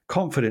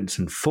confidence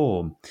and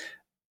form.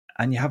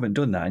 And you haven't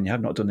done that, and you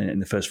have not done it in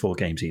the first 4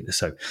 games either.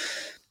 So,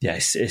 yeah,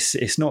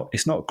 it's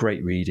not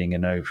great reading. I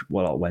know a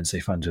lot of Wednesday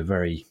fans are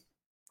very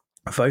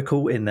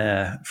vocal in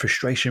their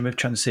frustration with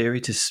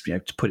Chansiri,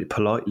 to put it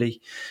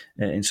politely,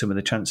 in some of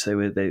the chants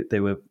they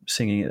were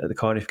singing at the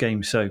Cardiff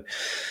game. So,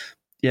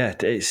 yeah,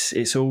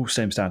 it's all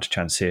stems down to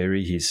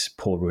Chansiri, his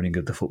poor running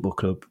of the football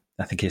club.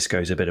 I think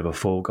Isco's a bit of a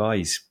fall guy.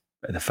 He's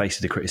at the face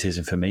of the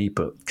criticism for me,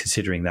 but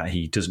considering that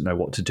he doesn't know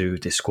what to do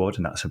with this squad,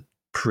 and that's a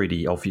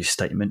pretty obvious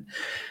statement,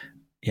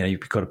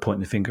 you've got to point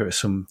the finger to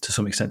some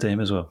extent to him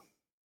as well.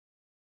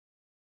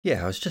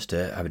 Yeah, I was just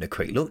having a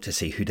quick look to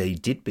see who they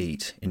did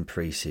beat in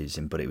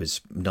pre-season, but it was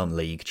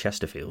non-league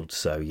Chesterfield.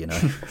 So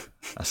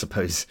I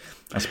suppose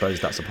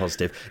that's a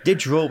positive. Did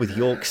draw with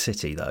York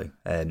City though,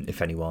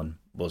 if anyone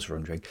was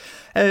wondering.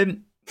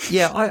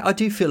 I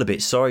do feel a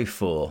bit sorry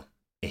for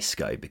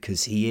Isco,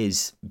 because he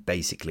is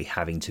basically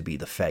having to be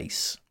the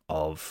face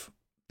of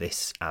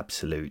this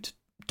absolute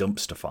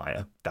dumpster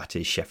fire that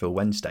is Sheffield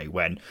Wednesday,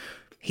 when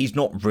he's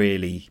not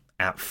really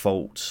at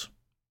fault.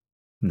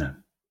 No,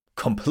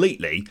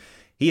 completely.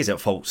 He is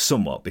at fault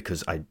somewhat,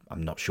 because I'm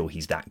not sure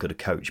he's that good a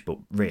coach, but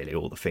really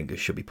all the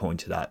fingers should be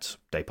pointed at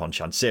Dejphon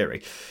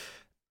Chansiri.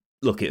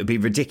 Look, it would be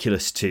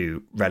ridiculous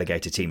to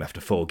relegate a team after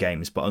 4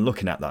 games, but I'm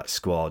looking at that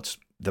squad,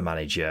 the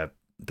manager,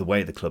 the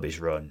way the club is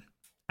run,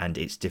 and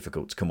it's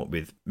difficult to come up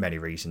with many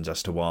reasons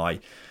as to why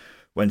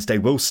Wednesday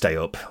will stay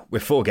up. We're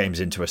 4 games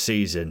into a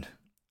season.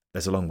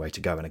 There's a long way to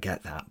go, and I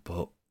get that,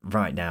 but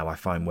right now I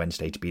find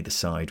Wednesday to be the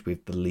side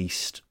with the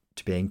least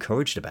to be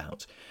encouraged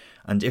about.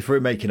 And if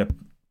we're making a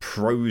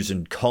pros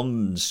and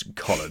cons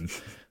column,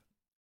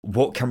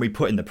 what can we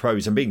put in the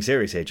pros? I'm being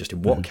serious here,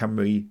 Justin. What can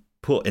we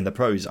put in the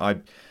pros?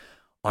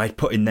 I'd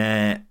put in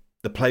there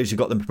the players who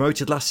got them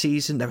promoted last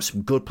season. There were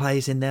some good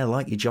players in there,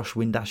 like your Josh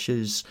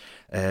Windashers,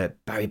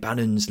 Barry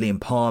Bannons, Liam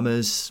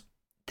Palmers.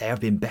 They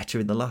have been better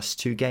in the last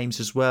 2 games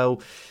as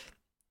well.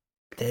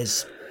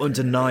 There's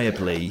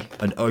undeniably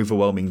an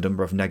overwhelming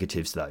number of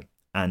negatives, though.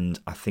 And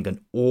I think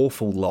an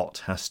awful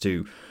lot has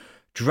to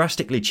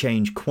drastically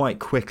change quite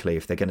quickly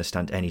if they're going to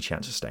stand any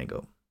chance of staying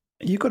up.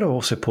 You've got to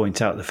also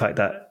point out the fact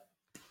that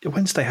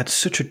Wednesday had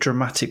such a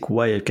dramatic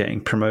way of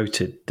getting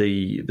promoted.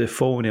 The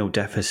 4-0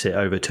 deficit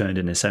overturned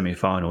in the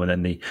semi-final,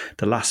 and then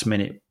the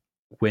last-minute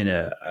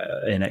winner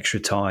in extra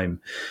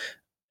time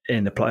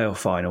in the playoff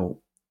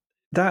final.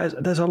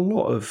 There's a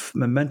lot of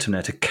momentum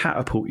there to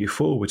catapult you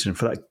forwards, and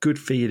for that good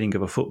feeling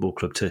of a football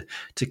club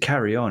to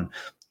carry on.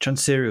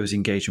 Chansiri was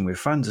engaging with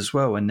fans as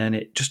well, and then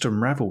it just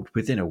unravelled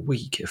within a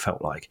week, it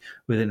felt like.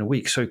 Within a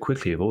week, so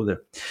quickly, of all the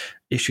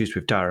issues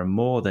with Darren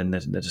Moore, then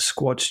the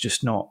squad's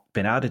just not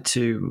been added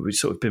to. We've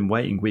sort of been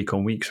waiting week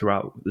on week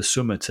throughout the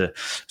summer to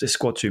the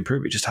squad to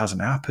improve. It just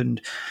hasn't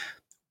happened.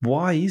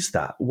 Why is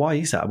that?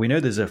 We know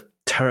there's a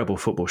terrible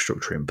football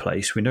structure in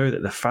place. We know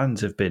that the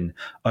fans have been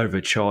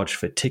overcharged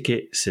for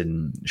tickets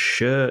and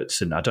shirts,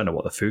 and I don't know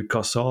what the food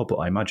costs are, but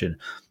I imagine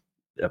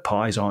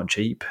pies aren't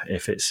cheap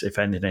if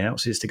anything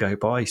else is to go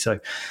by. So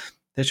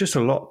there's just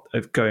a lot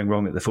of going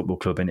wrong at the football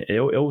club, and it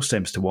all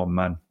stems to one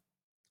man.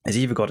 He's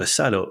either got to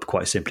sell up,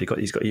 quite simply.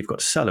 You've got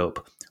to sell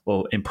up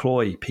or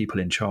employ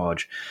people in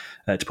charge,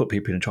 to put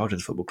people in charge of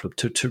the football club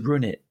to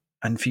run it,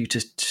 and for you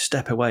to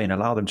step away and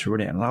allow them to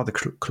run it and allow the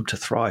club to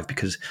thrive.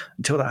 Because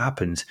until that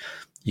happens,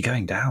 you're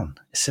going down.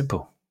 It's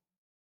simple.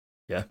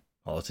 Yeah,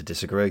 hard to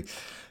disagree.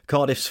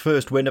 Cardiff's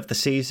first win of the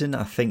season.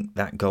 I think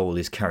that goal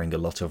is carrying a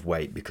lot of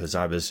weight, because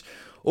I was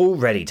all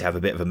ready to have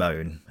a bit of a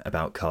moan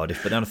about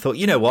Cardiff, but then I thought,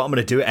 you know what, I'm going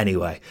to do it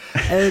anyway.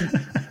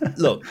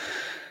 Look,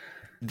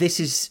 this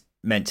is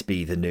meant to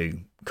be the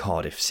new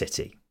Cardiff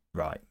City,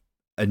 right?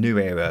 A new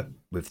era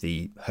with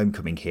the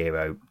homecoming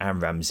hero, Aaron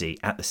Ramsey,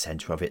 at the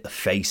centre of it, the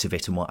face of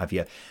it and what have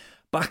you.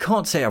 But I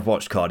can't say I've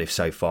watched Cardiff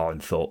so far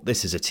and thought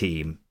this is a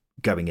team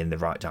going in the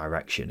right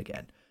direction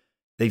again.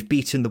 They've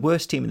beaten the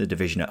worst team in the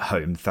division at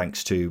home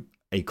thanks to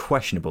a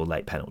questionable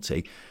late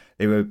penalty.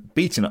 They were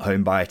beaten at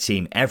home by a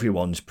team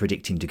everyone's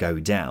predicting to go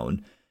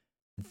down.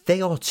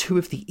 They are 2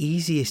 of the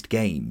easiest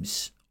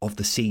games of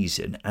the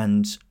season,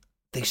 and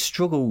they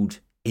struggled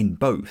in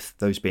both,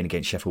 those being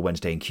against Sheffield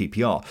Wednesday and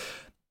QPR.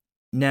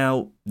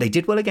 Now, they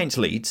did well against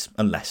Leeds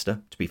and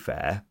Leicester, to be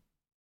fair.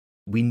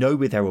 We know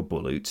with Errol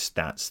Bulut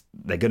that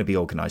they're going to be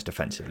organised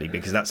defensively,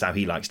 because that's how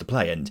he likes to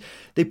play, and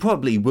they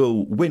probably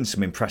will win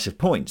some impressive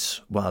points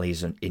while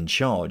he's in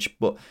charge.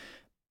 But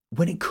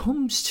when it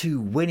comes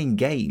to winning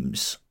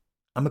games,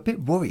 I'm a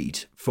bit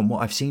worried from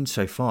what I've seen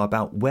so far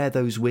about where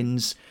those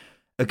wins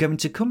are going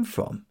to come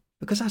from.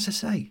 Because as I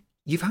say,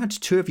 you've had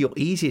two of your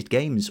easiest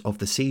games of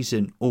the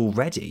season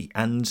already,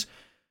 and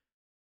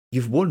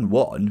you've won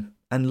one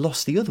and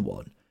lost the other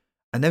one,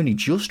 and only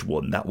just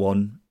won that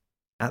one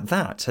at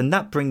that. And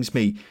that brings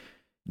me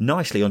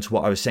nicely onto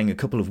what I was saying a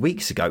couple of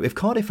weeks ago. If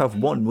Cardiff have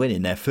one win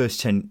in their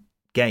first 10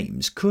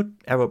 games, could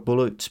Eric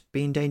Bulut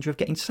be in danger of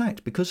getting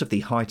sacked because of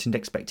the heightened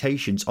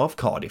expectations of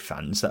Cardiff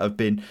fans that have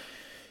been,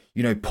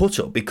 put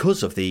up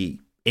because of the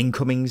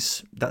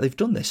incomings that they've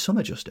done this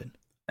summer, Justin?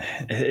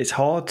 It's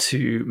hard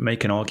to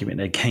make an argument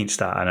against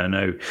that, and I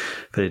know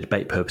for the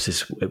debate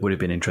purposes it would have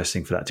been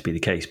interesting for that to be the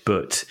case,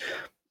 but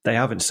they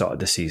haven't started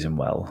the season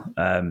well.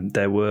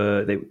 They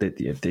were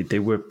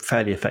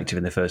fairly effective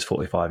in the first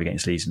 45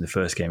 against Leeds in the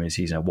first game of the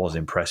season. I was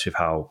impressed with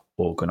how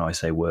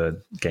organised they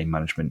were. Game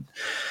management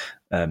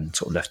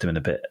sort of left them in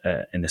a bit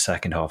in the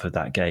second half of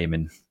that game,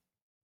 and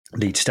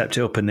Leeds stepped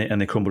it up and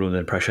they crumbled under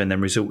the pressure, and then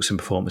results and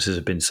performances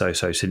have been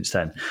so-so since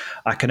then.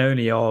 I can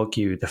only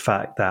argue the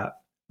fact that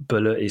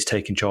Bulut is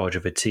taking charge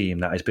of a team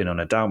that has been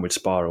on a downward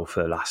spiral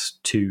for the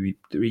last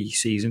 2-3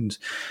 seasons.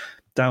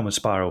 Downward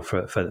spiral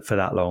for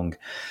that long,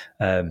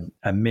 a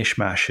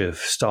mishmash of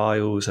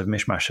styles, a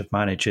mishmash of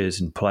managers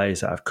and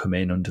players that have come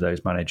in under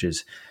those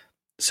managers.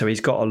 So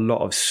he's got a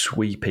lot of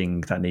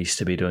sweeping that needs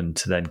to be done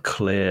to then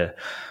clear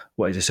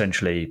what is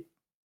essentially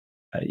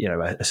a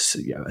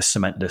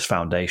cementless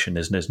foundation.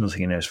 There's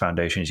nothing in those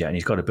foundations yet, and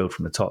he's got to build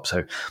from the top.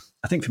 So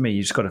I think for me,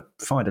 you've just got to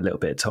find a little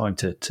bit of time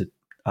to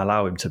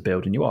allow him to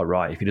build. And you are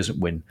right, if he doesn't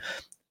win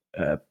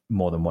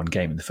more than one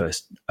game in the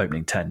first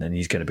opening 10, then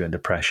he's going to be under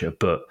pressure.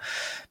 But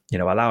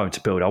allow him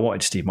to build. I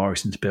wanted Steve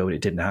Morison to build.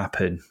 It didn't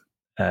happen.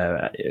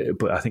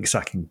 But I think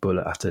sacking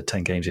Bulut after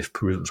 10 games, if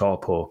results are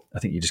poor, I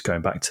think you're just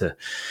going back to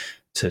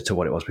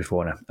what it was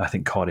before. And I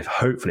think Cardiff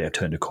hopefully have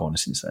turned a corner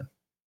since then.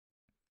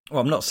 Well,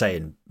 I'm not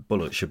saying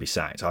Bulut should be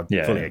sacked. I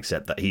fully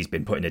accept that he's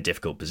been put in a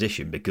difficult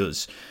position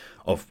because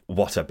of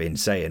what I've been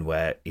saying,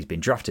 where he's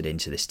been drafted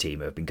into this team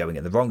who have been going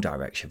in the wrong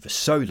direction for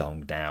so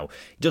long now.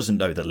 He doesn't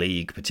know the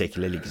league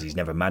particularly because he's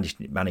never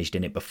managed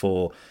in it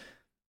before.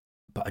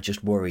 But I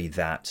just worry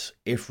that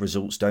if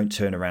results don't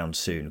turn around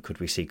soon, could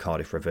we see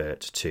Cardiff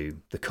revert to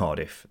the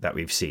Cardiff that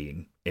we've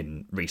seen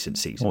in recent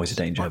seasons? Always a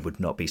danger. I would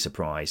not be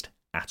surprised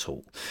at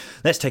all.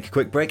 Let's take a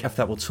quick break. After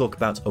that, we'll talk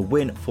about a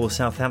win for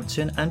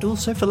Southampton and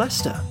also for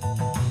Leicester.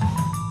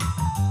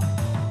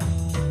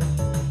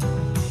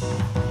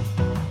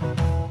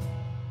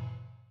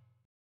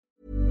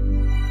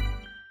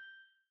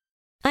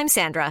 I'm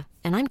Sandra,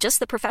 and I'm just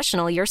the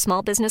professional your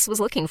small business was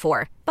looking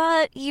for.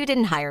 But you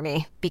didn't hire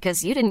me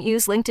because you didn't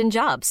use LinkedIn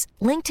Jobs.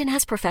 LinkedIn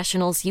has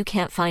professionals you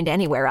can't find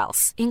anywhere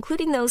else,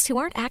 including those who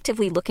aren't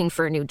actively looking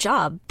for a new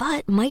job,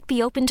 but might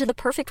be open to the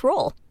perfect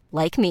role,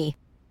 like me.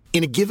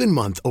 In a given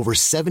month, over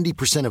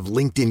 70% of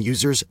LinkedIn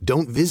users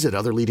don't visit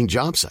other leading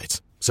job sites.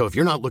 So if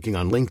you're not looking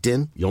on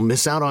LinkedIn, you'll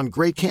miss out on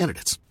great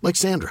candidates like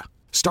Sandra.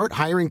 Start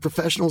hiring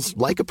professionals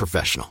like a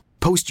professional.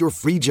 Post your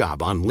free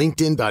job on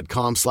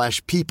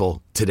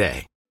linkedin.com/people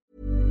today.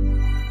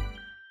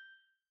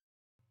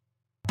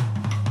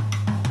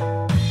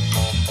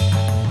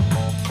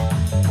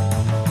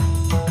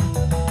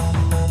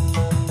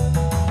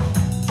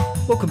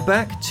 Welcome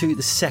back to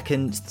the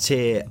Second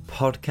Tier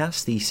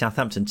podcast. The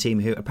Southampton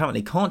team, who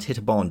apparently can't hit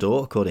a barn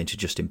door, according to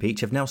Justin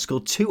Peach, have now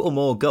scored 2 or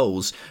more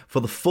goals for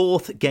the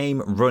 4th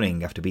game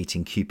running after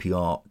beating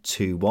QPR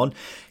 2-1.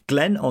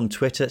 Glenn on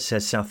Twitter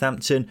says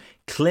Southampton,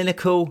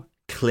 clinical.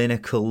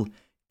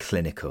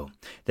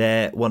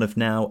 They're one of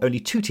now only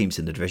 2 teams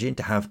in the division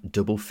to have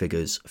double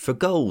figures for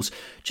goals.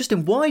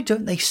 Justin, why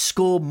don't they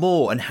score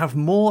more and have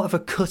more of a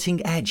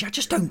cutting edge? I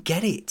just don't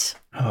get it.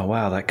 Oh,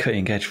 wow, that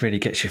cutting edge really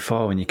gets you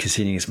far when you're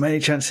conceding as many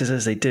chances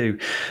as they do.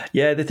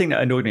 Yeah, the thing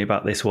that annoyed me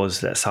about this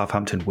was that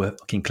Southampton were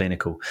fucking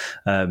clinical.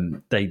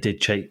 They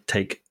did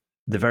take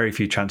the very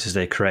few chances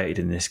they created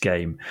in this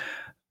game,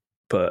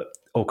 but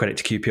all credit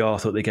to QPR. I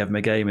thought they gave them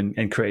a game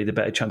and created the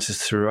better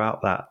chances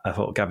throughout that. I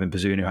thought Gavin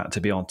Bazunu had to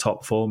be on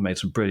top form, made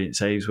some brilliant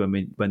saves when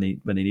they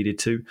needed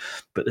to.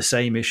 But the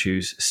same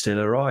issues still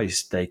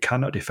arise. They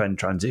cannot defend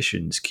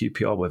transitions.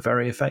 QPR were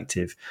very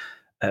effective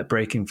at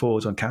breaking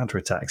forwards on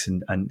counter-attacks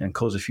and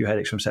caused a few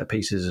headaches from set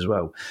pieces as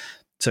well.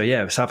 So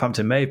yeah,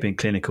 Southampton may have been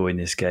clinical in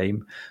this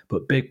game,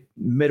 but big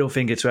middle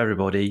finger to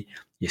everybody,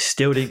 you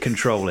still didn't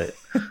control it.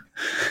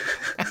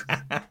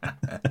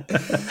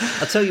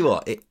 I'll tell you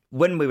what,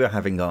 when we were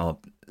having our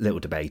little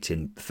debate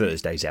in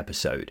Thursday's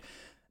episode,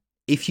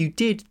 if you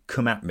did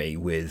come at me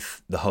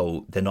with the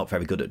whole they're not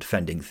very good at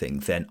defending thing,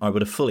 then I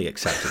would have fully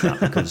accepted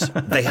that because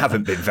they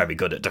haven't been very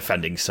good at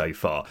defending so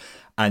far.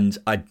 And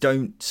I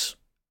think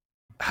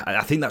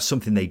that's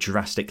something they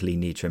drastically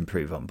need to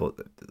improve on. But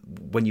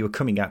when you were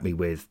coming at me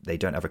with they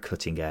don't have a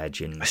cutting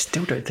edge, and I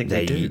still don't think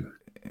they do.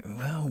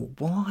 Well,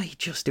 why,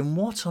 Justin?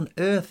 What on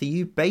earth are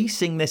you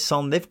basing this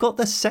on? They've got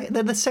they're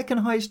the second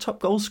highest top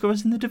goal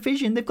scorers in the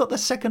division. They've got the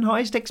second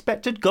highest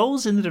expected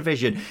goals in the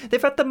division.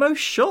 They've had the most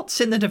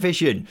shots in the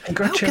division.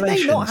 Congratulations! How can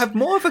they not have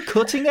more of a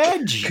cutting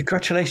edge?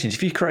 Congratulations!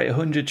 If you create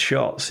 100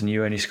 shots and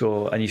you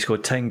score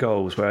 10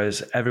 goals,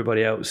 whereas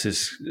everybody else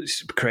has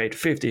created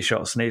 50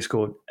 shots and they've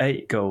scored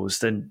 8 goals,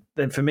 then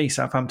for me,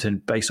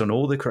 Southampton, based on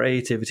all the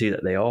creativity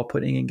that they are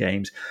putting in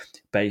games,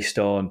 based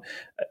on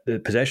the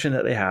possession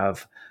that they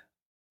have,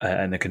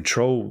 and the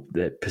control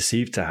they're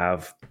perceived to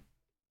have,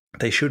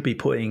 they should be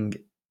putting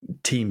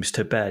teams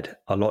to bed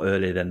a lot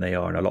earlier than they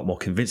are and a lot more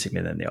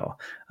convincingly than they are,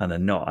 and they're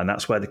not. And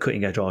that's where the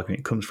cutting edge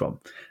argument comes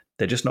from.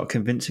 They're just not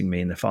convincing me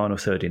in the final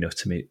third enough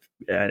to me.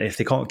 And if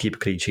they can't keep a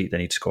clean sheet, they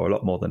need to score a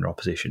lot more than their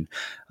opposition.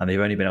 And they've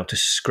only been able to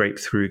scrape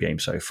through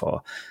games so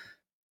far.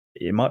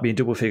 It might be in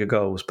double figure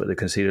goals, but they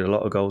conceded a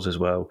lot of goals as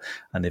well.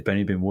 And they've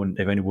only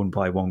won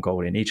by 1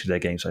 goal in each of their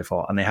games so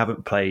far. And they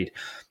haven't played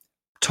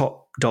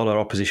top dollar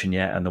opposition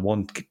yet, and the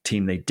one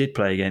team they did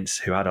play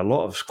against who had a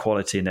lot of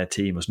quality in their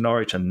team was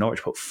Norwich, and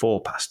Norwich put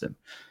 4 past them.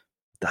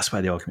 That's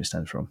where the argument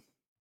stems from.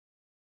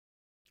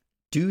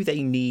 Do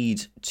they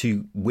need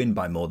to win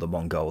by more than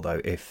 1 goal, though,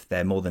 if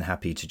they're more than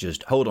happy to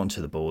just hold on to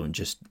the ball and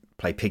just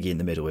play piggy in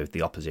the middle with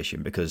the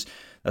opposition? Because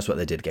that's what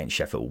they did against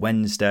Sheffield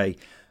Wednesday,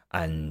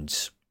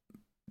 and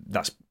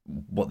that's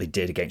what they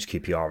did against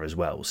QPR as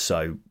well.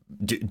 So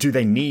do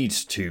they need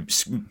to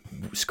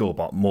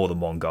score more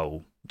than 1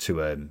 goal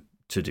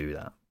to do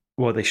that?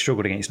 Well, they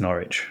struggled against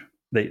Norwich.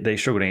 They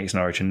struggled against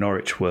Norwich, and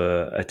Norwich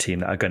were a team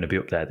that are going to be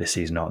up there this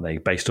season, aren't they?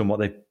 Based on what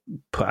they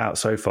put out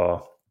so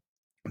far,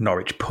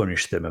 Norwich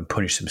punished them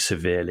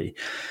severely.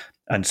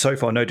 And so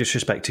far, no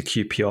disrespect to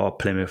QPR,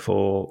 Plymouth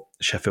or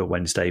Sheffield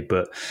Wednesday,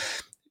 but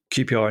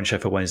QPR and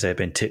Sheffield Wednesday have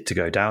been tipped to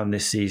go down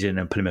this season,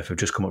 and Plymouth have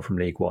just come up from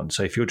League One.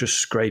 So if you're just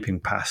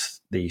scraping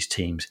past these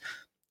teams,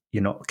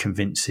 you're not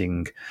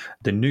convincing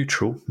the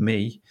neutral,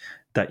 me,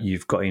 that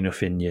you've got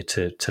enough in you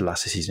to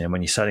last the season. And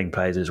when you're selling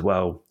players as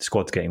well, the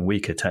squad's getting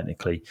weaker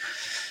technically.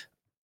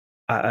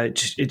 It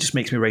just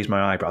makes me raise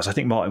my eyebrows. I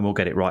think Martin will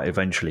get it right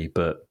eventually,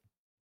 but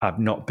I've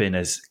not been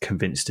as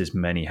convinced as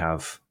many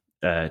have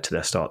to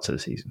their start to the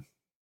season.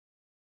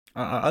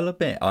 I'll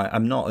admit,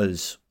 I'm not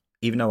as,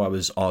 even though I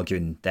was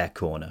arguing their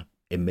corner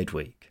in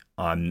midweek,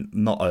 I'm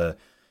not a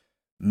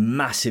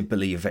massive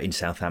believer in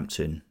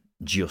Southampton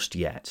just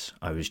yet.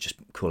 I was just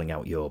calling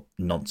out your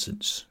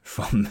nonsense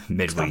from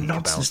midweek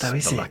about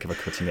the lack of a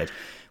cutting edge.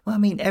 Well, I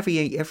mean,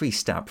 every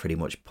stat pretty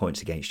much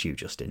points against you,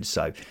 Justin.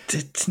 So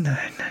no,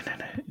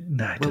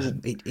 it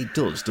doesn't. It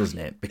does, doesn't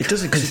it? It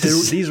doesn't,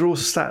 because these are all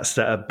stats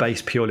that are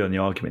based purely on the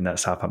argument that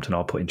Southampton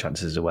are putting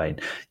chances away.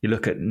 And you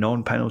look at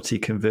non-penalty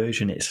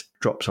conversion; it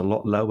drops a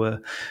lot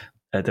lower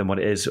than what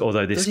it is.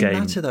 Although this game doesn't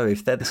matter though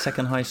if they're the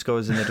second highest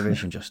scorers in the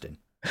division, Justin.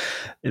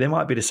 They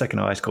might be the second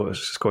highest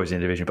scorers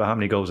in the division, but how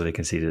many goals have they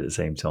conceded at the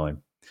same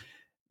time?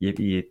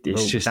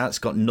 That's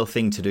got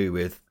nothing to do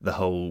with the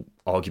whole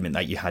argument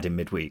that you had in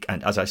midweek.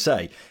 And as I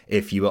say,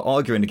 if you were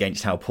arguing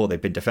against how poor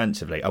they've been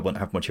defensively, I wouldn't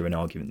have much of an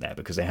argument there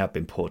because they have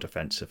been poor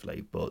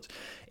defensively. But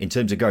in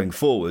terms of going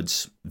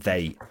forwards,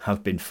 they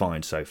have been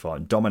fine so far.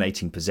 And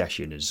dominating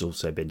possession has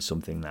also been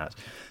something that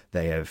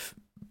they have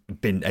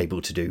been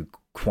able to do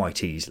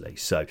quite easily.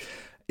 So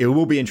it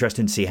will be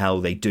interesting to see how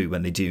they do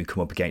when they do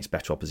come up against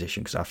better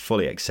opposition, because I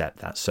fully accept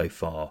that so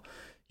far,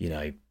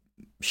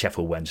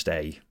 Sheffield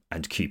Wednesday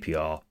and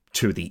QPR,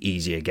 2 of the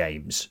easier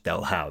games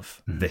they'll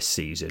have this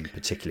season,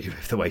 particularly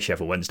with the way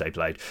Sheffield Wednesday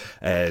played.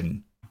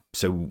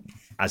 So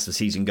as the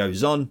season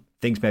goes on,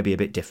 things may be a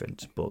bit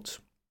different, but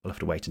we'll have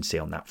to wait and see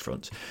on that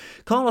front.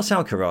 Carlos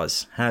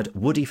Alcaraz had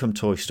Woody from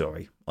Toy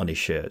Story on his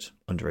shirt,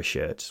 under his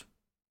shirt.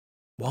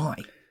 Why?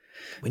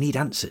 We need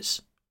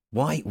answers.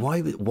 Why?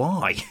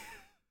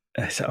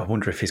 So I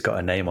wonder if he's got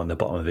a name on the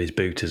bottom of his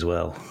boot as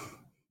well.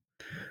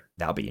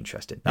 That'd be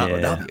interesting.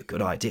 That'd be a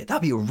good idea.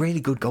 That'd be a really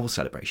good goal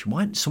celebration.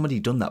 Why hadn't somebody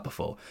done that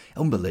before?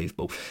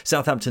 Unbelievable.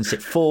 Southampton sit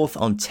 4th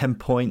on 10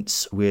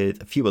 points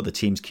with a few other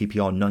teams.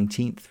 QPR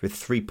 19th with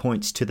 3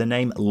 points to the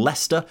name.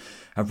 Leicester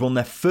have won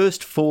their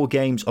first 4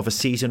 games of a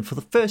season for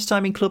the first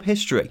time in club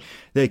history.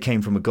 They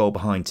came from a goal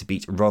behind to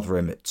beat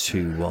Rotherham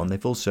 2-1.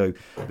 They've also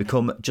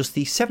become just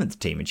the 7th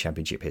team in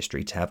Championship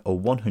history to have a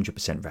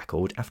 100%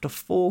 record after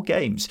 4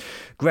 games.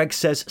 Greg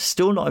says,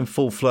 still not in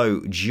full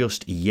flow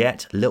just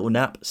yet. Little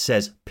Nap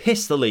says,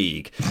 piss the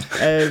league.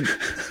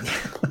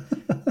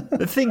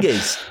 The thing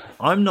is,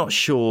 I'm not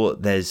sure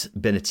there's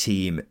been a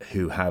team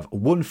who have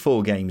won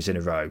 4 games in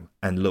a row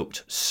and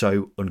looked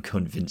so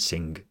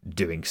unconvincing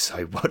doing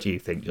so. What do you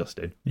think,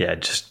 Justin? Yeah,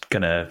 just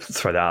going to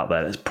throw that out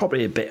there. It's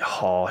probably a bit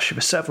harsh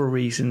for several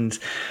reasons.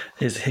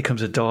 Here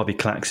comes a Derby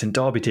klaxon.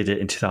 Derby did it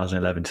in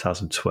 2011,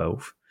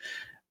 2012,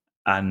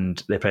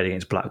 and they played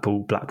against Blackpool.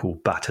 Blackpool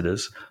battered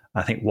us.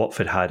 I think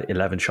Watford had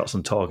 11 shots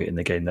on target in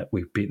the game that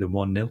we beat them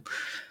 1-0.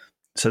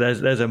 So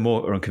there's a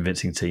more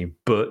unconvincing team,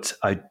 but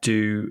I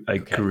do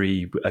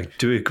agree. Okay. I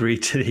do agree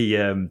to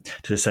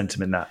the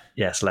sentiment that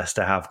yes,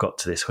 Leicester have got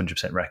to this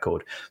 100%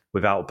 record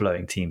without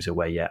blowing teams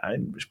away yet,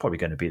 and it's probably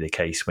going to be the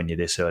case when you're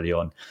this early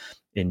on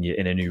in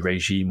a new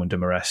regime under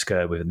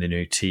Maresca with the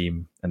new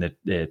team and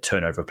the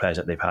turnover of players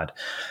that they've had.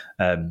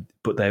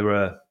 But there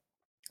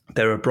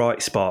are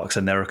bright sparks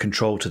and there are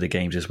control to the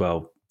games as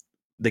well.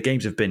 The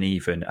games have been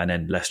even, and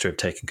then Leicester have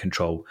taken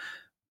control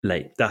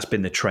late. That's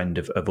been the trend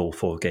of all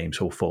 4 games,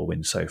 all 4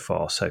 wins so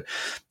far. So,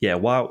 yeah,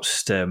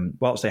 whilst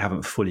they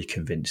haven't fully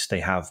convinced, they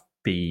have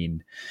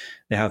been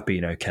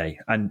okay.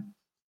 And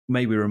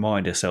maybe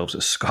remind ourselves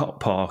that Scott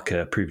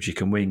Parker proved you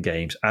can win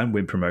games and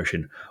win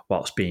promotion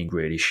whilst being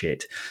really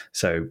shit.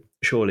 So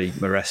surely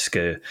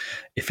Maresca,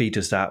 if he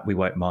does that, we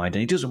won't mind. And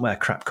he doesn't wear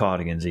crap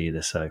cardigans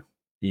either, so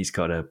he's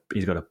got a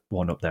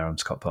one up there on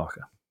Scott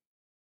Parker.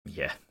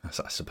 Yeah,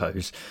 I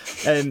suppose.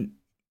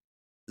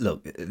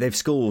 Look, they've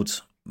scored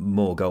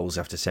more goals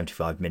after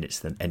 75 minutes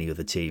than any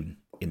other team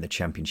in the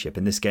Championship.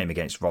 And this game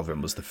against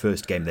Rotherham was the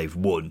first game they've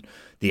won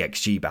the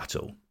XG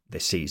battle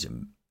this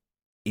season.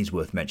 Is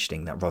worth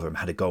mentioning that Rotherham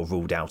had a goal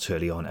ruled out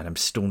early on, and I'm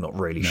still not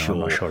really sure,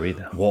 I'm not sure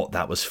either what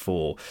that was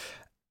for.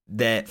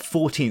 They're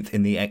 14th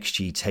in the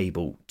XG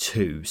table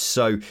too.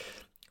 So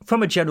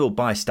from a general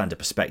bystander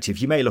perspective,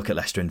 you may look at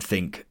Leicester and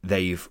think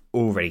they've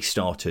already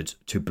started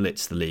to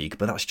blitz the league,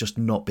 but that's just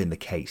not been the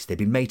case. They've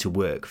been made to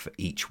work for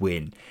each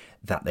win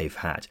that they've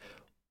had.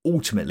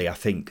 Ultimately, I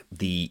think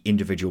the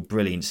individual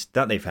brilliance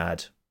that they've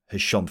had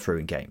has shone through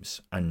in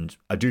games, and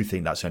I do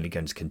think that's only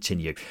going to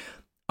continue.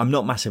 I'm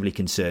not massively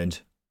concerned.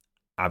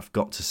 I've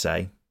got to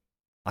say,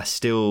 I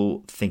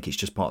still think it's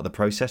just part of the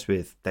process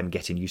with them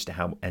getting used to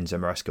how Enzo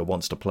Maresca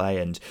wants to play,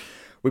 and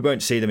we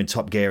won't see them in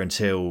top gear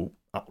until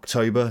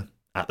October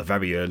at the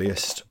very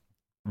earliest.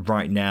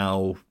 Right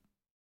now,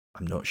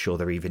 I'm not sure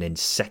they're even in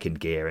second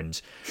gear, and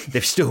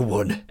they've still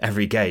won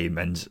every game,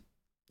 and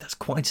that's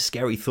quite a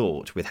scary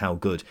thought with how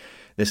good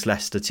this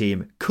Leicester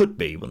team could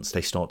be once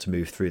they start to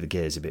move through the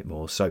gears a bit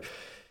more. So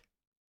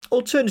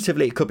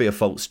alternatively, it could be a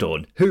false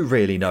dawn. Who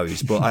really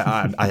knows? But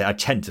I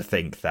tend to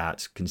think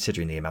that,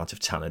 considering the amount of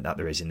talent that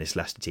there is in this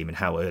Leicester team and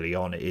how early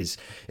on it is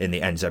in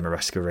the Enzo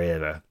Maresca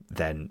era,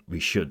 then we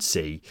should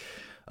see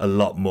a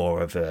lot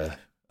more of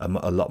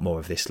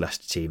this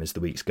Leicester team as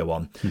the weeks go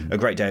on. Mm-hmm. A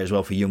great day as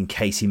well for young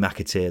Casey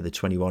McAteer, the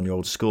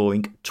 21-year-old,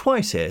 scoring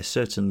twice here.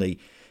 Certainly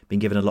been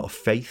given a lot of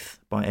faith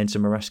by Enzo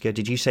Maresca.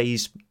 Did you say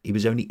he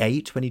was only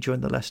 8 when he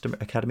joined the Leicester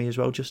Academy as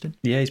well, Justin?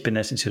 Yeah, he's been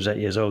there since he was 8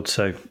 years old.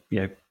 So,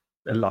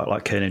 a lot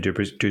like Kiernan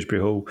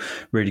Dewsbury Hall,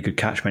 really good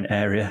catchment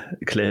area,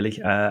 clearly.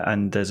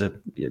 And there's a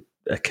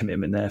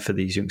commitment there for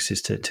these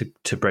youngsters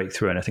to break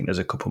through. And I think there's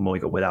a couple more.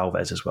 You got Will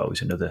Alves as well,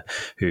 who's another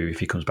who,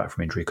 if he comes back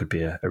from injury, could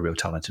be a real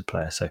talented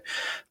player. So,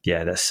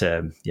 yeah, that's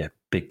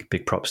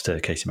big props to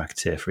Casey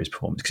McAteer for his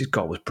performance, because his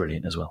goal was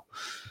brilliant as well.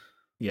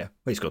 Yeah,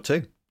 well, he's got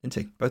 2, didn't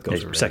he? Both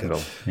goals were really second good.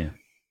 goal, yeah.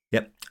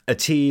 Yep. A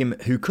team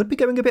who could be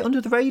going a bit under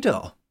the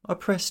radar are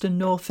Preston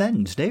North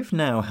End. They've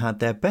now had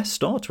their best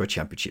start to a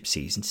Championship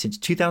season since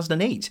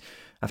 2008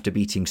 after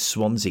beating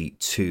Swansea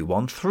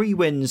 2-1. 3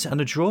 wins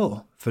and a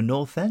draw for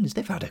North End.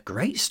 They've had a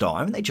great start,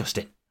 haven't they,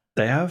 Justin?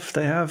 They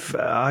have.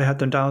 I had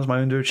them down as my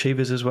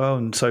underachievers as well,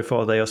 and so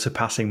far they are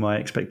surpassing my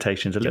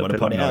expectations a little bit.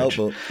 Like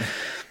Norwich.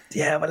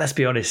 Yeah, but let's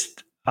be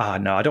honest.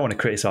 No, I don't want to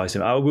criticise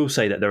them. I will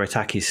say that their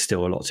attack is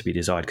still a lot to be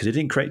desired, because they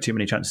didn't create too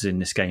many chances in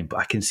this game, but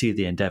I can see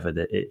the endeavour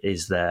that it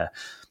is there.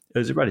 It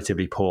was a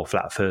relatively poor,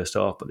 flat first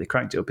half, but they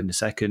cranked it up in the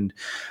second.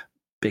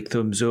 Big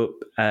thumbs up.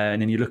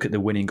 And then you look at the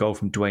winning goal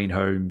from Dwayne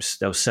Holmes.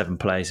 There were 7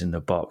 players in the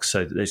box,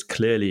 so there's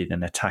clearly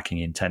an attacking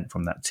intent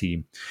from that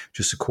team.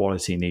 Just the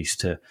quality needs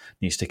to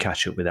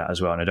catch up with that as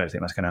well. And I don't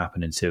think that's going to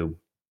happen until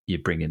you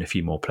bring in a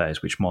few more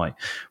players, which might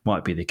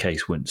be the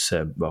case once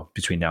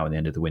between now and the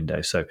end of the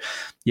window. So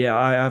yeah,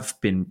 I have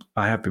been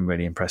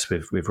really impressed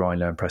with Ryan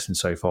Lowe and Preston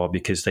so far,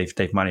 because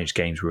they've managed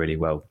games really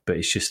well, but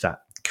it's just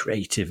that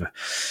creative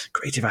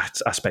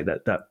aspect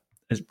that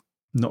has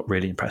not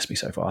really impressed me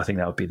so far. I think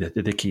that would be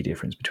the key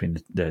difference between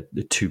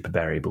the two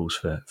variables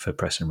for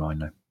Preston and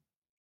Ryan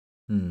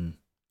Lowe.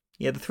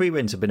 Yeah, the 3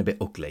 wins have been a bit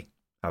ugly,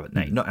 haven't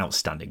they? Not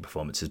outstanding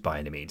performances by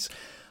any means.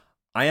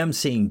 I am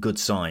seeing good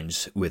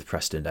signs with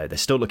Preston, though. They're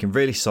still looking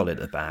really solid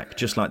at the back,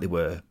 just like they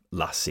were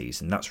last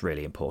season. That's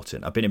really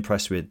important. I've been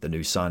impressed with the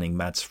new signing,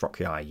 Mads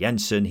Frokjær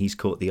Jensen. He's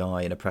caught the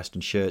eye in a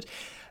Preston shirt.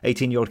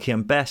 18-year-old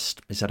Kian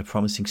Best has had a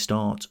promising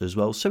start as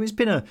well. So it's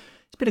been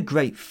a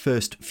great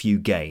first few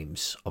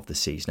games of the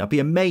season. I'd be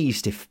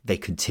amazed if they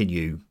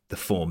continue the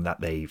form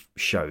that they've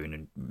shown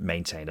and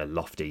maintain a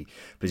lofty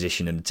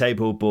position in the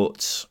table.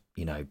 But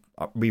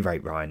we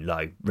rate Ryan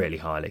low, really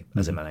highly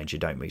as a manager,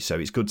 don't we? So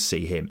it's good to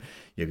see him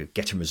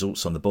getting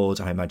results on the board.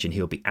 I imagine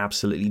he'll be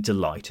absolutely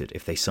delighted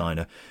if they sign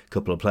a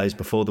couple of players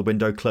before the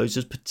window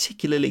closes,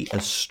 particularly a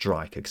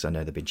striker, because I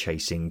know they've been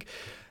chasing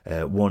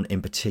one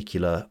in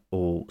particular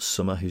all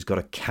summer who's got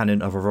a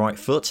cannon of a right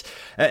foot.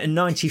 A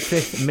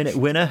 95th minute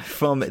winner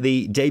from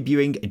the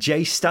debuting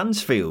Jay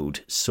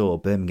Stansfield saw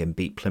Birmingham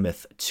beat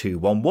Plymouth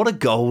 2-1. What a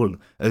goal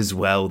as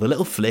well. The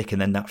little flick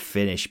and then that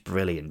finish,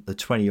 brilliant. The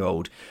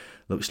 20-year-old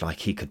looks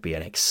like he could be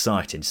an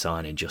exciting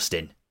signing,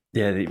 Justin.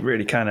 Yeah, they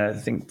really kind of, I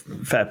think,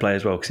 fair play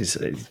as well, because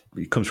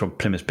he comes from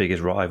Plymouth's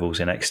biggest rivals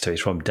in Exeter.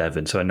 He's from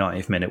Devon, so a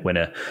 90th minute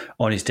winner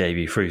on his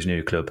debut for his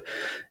new club.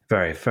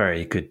 Very,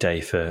 very good day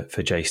for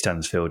Jay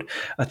Stansfield.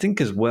 I think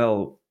as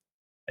well,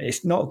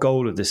 it's not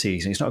goal of the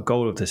season. It's not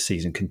goal of the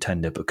season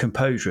contender, but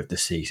composure of the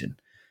season.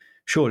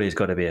 Surely it's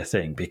got to be a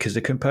thing, because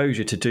the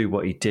composure to do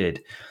what he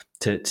did,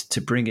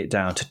 to bring it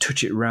down, to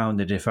touch it round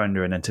the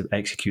defender and then to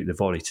execute the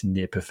volley to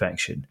near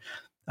perfection.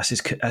 That's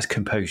as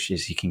composed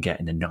as you can get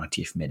in the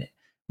 90th minute.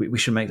 We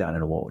should make that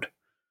an award.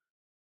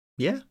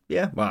 Yeah.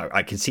 Well,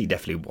 I can see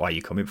definitely why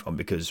you're coming from,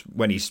 because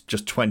when he's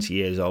just 20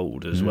 years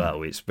old as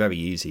well, it's very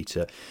easy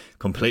to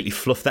completely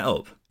fluff that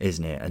up,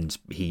 isn't it? And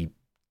he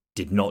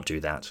did not do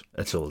that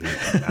at all. He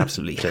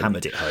absolutely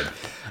hammered it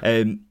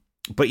home.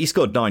 But he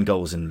scored 9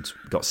 goals and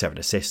got 7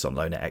 assists on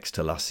loan at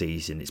Exeter last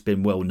season. It's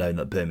been well known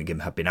that Birmingham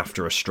have been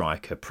after a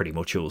striker pretty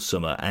much all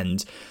summer,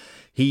 and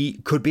he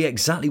could be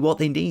exactly what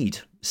they need.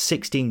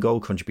 16 goal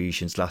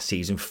contributions last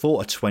season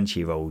for a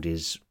 20-year-old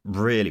is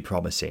really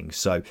promising.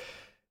 So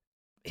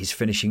his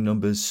finishing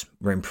numbers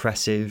were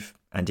impressive,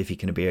 and if he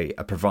can be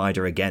a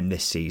provider again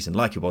this season,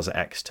 like he was at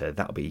Exeter,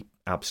 that'll be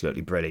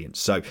absolutely brilliant.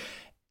 So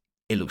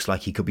it looks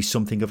like he could be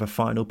something of a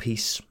final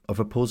piece of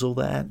a puzzle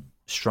there.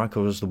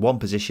 Striker was the one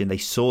position they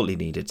sorely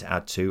needed to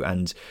add to,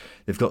 and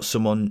they've got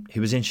someone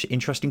who was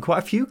interested in quite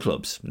a few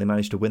clubs. They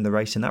managed to win the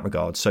race in that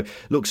regard. So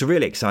looks a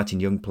really exciting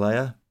young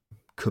player.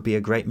 Could be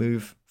a great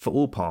move for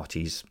all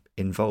parties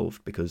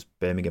involved, because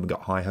Birmingham have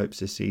got high hopes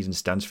this season.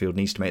 Stansfield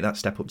needs to make that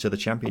step up to the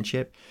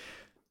Championship.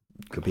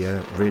 Could be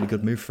a really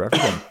good move for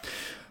everyone.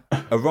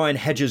 A Ryan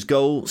Hedges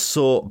goal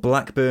saw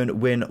Blackburn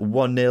win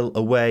 1-0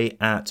 away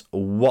at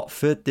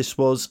Watford. This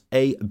was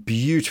a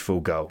beautiful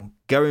goal,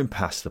 going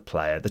past the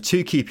player. The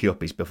 2 keepy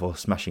uppies before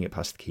smashing it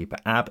past the keeper.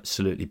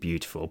 Absolutely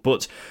beautiful.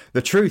 But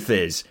the truth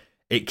is,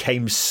 it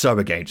came so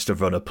against a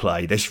run of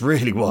play. This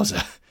really was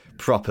a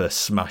proper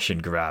smash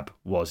and grab,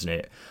 wasn't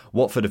it?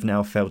 Watford have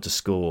now failed to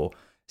score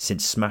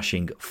since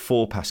smashing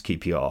 4 past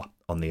QPR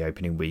on the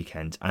opening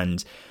weekend,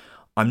 and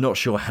I'm not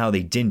sure how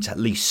they didn't at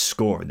least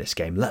score in this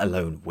game, let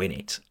alone win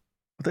it.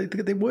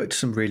 They worked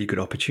some really good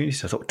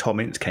opportunities. I thought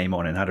Tom Ince came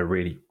on and had a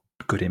really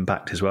good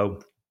impact as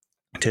well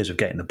in terms of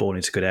getting the ball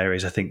into good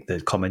areas. I think the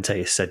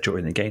commentator said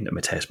during the game that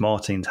Mateus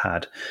Martins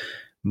had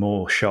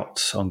more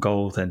shots on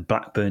goal than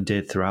Blackburn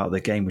did throughout the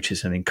game, which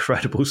is an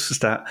incredible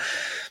stat.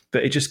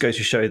 But it just goes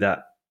to show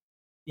that,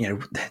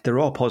 there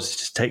are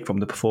positives to take from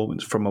the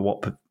performance from a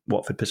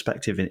Watford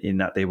perspective in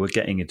that they were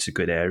getting into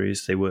good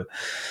areas. They were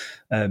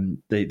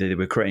they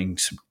were creating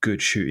some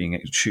good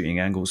shooting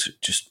angles.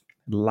 Just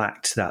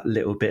lacked that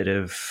little bit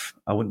of,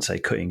 I wouldn't say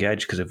cutting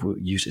edge, because I've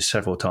used it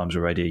several times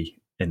already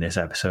in this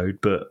episode,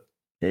 but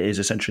it is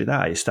essentially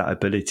that. It's that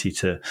ability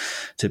to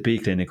be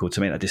clinical,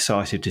 to make that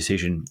decisive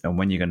decision on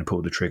when you're going to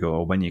pull the trigger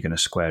or when you're going to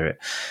square it.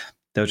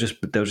 There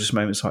were just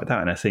moments like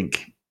that, and I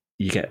think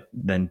you get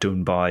then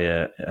done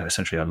by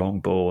essentially a long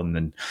ball, and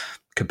then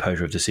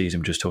composure of the season.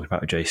 We're just talking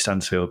about Jay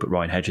Stansfield, but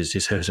Ryan Hedges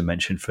deserves a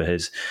mention for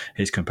his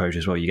composure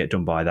as well. You get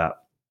done by that.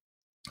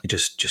 It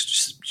just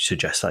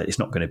suggests that it's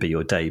not going to be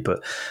your day,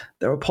 but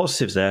there are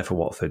positives there for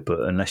Watford.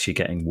 But unless you're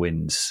getting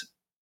wins,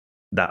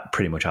 that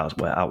pretty much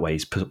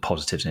outweighs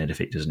positives in a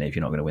defeat, doesn't it, if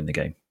you're not going to win the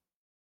game?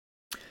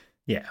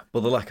 Yeah,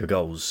 well, the lack of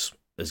goals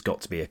has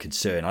got to be a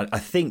concern. I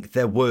think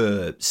there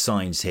were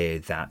signs here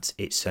that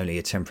it's only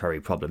a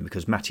temporary problem,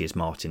 because Mateus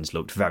Martins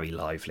looked very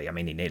lively. I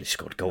mean, he nearly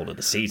scored goal of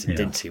the season,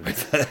 didn't he,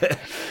 with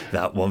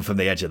that one from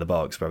the edge of the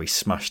box where he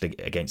smashed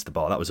against the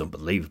bar. That was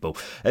unbelievable.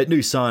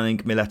 New signing,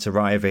 Mileta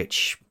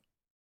Rajovic.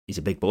 He's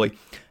a big boy.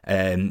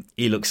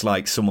 He looks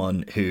like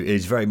someone who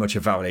is very much a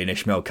Varley and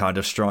Ishmael kind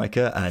of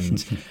striker,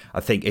 and I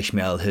think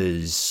Ishmael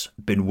has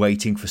been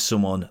waiting for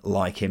someone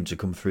like him to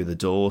come through the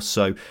door.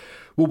 So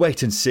we'll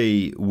wait and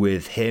see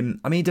with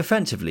him. I mean,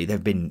 defensively,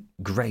 they've been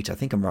great. I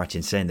think I'm right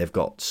in saying they've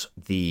got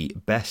the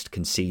best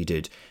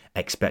conceded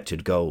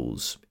expected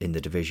goals in the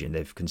division.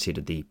 They've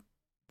conceded the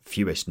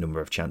fewest number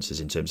of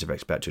chances in terms of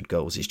expected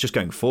goals. It's just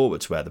going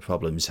forwards where the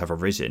problems have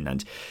arisen,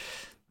 and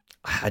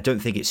I don't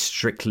think it's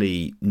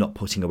strictly not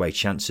putting away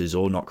chances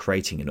or not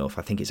creating enough.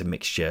 I think it's a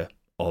mixture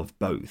of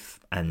both.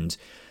 And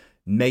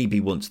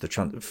maybe once the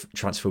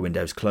transfer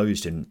window's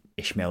closed and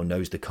Ishmael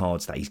knows the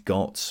cards that he's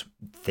got,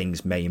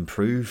 things may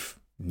improve.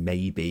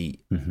 Maybe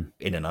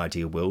in an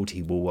ideal world,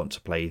 he will want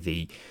to play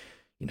the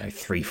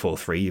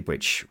 3-4-3,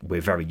 which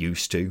we're very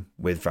used to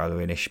with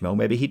Varley and Ishmael.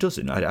 Maybe he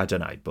doesn't. I don't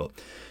know. But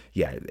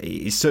yeah,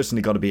 it's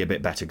certainly got to be a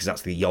bit better, because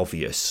that's the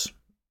obvious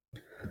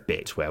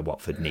bit where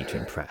Watford need to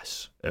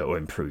impress, or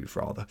improve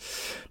rather.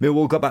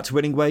 Millwall got back to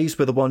winning ways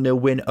with a 1-0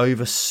 win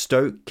over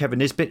Stoke. Kevin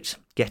Nisbet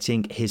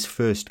getting his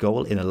first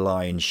goal in a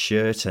Lions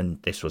shirt,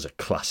 and this was a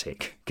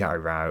classic Gary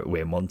Rowett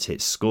win. Want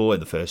it, score in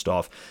the first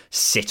half,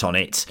 sit on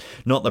it.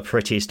 Not the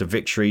prettiest of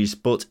victories,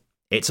 but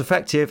it's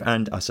effective,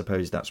 and I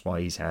suppose that's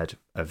why he's had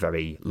a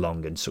very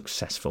long and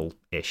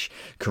successful-ish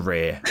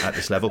career at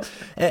this level.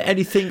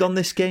 Anything on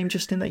this game,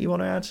 Justin, that you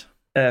want to add?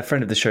 A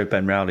friend of the show,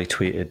 Ben Rowley,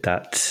 tweeted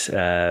that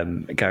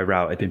Gary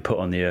Rowett had been put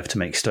on the earth to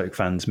make Stoke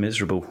fans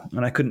miserable,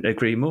 and I couldn't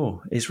agree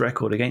more. His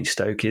record against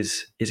Stoke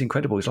is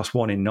incredible. He's lost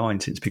 1 in 9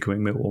 since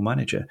becoming Millwall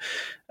manager.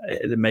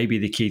 Maybe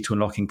the key to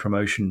unlocking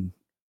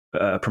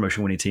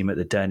promotion-winning team at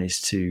the Den is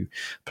to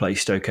play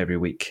Stoke every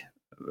week.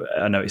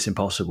 I know it's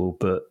impossible,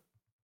 but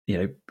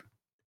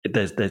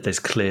there's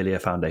clearly a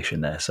foundation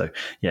there. So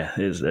yeah,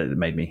 it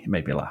made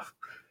me laugh.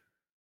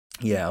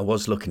 Yeah, I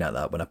was looking at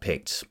that when I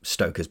picked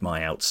Stoke as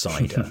my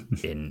outsider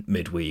in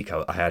midweek.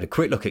 I had a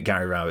quick look at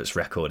Gary Rowett's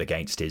record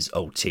against his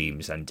old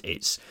teams, and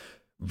it's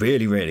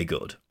really, really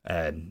good,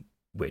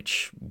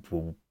 which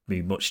will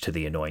be much to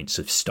the annoyance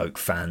of Stoke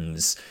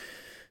fans.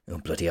 Oh,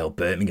 bloody hell,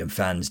 Birmingham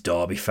fans,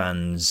 Derby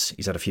fans.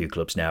 He's had a few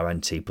clubs now,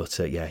 hasn't he? But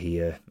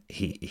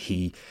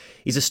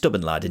he's a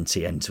stubborn lad, isn't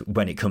he? And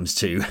when it comes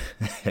to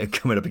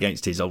coming up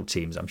against his old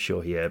teams, I'm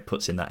sure he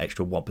puts in that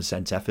extra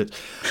 1% effort.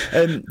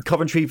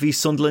 Coventry v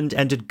Sunderland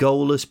ended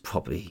goalless.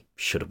 Probably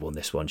should have won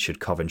this one, should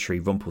Coventry.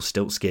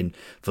 Rumpelstiltskin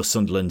for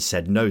Sunderland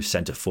said no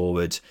centre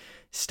forward.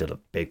 Still a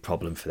big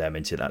problem for them,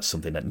 isn't it? That's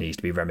something that needs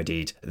to be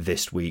remedied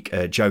this week.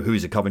 Joe,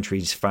 who's a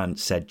Coventry's fan,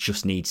 said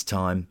just needs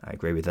time. I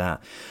agree with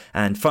that.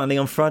 And finally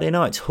on Friday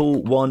night,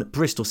 Hull 1,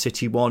 Bristol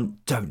City 1.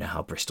 Don't know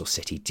how Bristol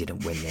City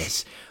didn't win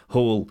this.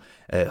 Hull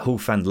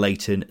fan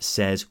Leighton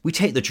says, we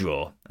take the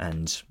draw.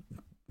 And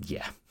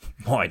yeah,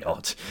 why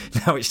not?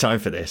 Now it's time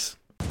for this.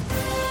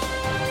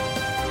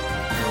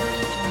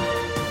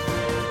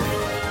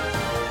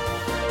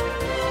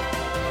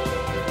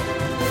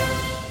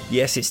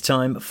 Yes, it's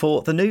time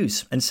for the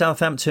news. And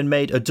Southampton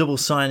made a double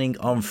signing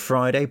on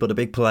Friday, but a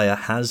big player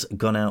has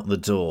gone out the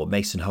door.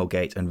 Mason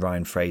Holgate and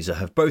Ryan Fraser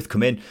have both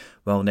come in,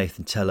 while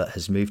Nathan Tella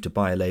has moved to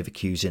Bayer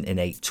Leverkusen in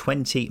a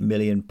 £20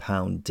 million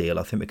deal.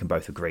 I think we can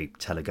both agree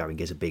Tella going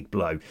is a big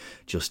blow,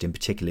 Justin,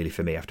 particularly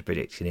for me after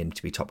predicting him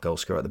to be top goal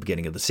scorer at the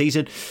beginning of the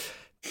season.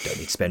 Don't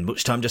need to spend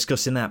much time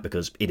discussing that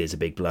because it is a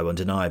big blow,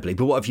 undeniably.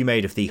 But what have you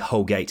made of the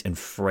Holgate and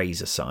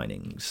Fraser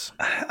signings?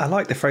 I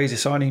like the Fraser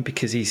signing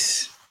because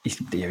he's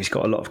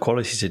got a lot of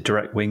quality. He's a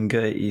direct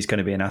winger. He's going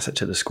to be an asset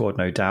to the squad,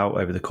 no doubt,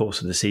 over the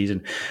course of the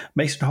season.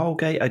 Mason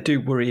Holgate, I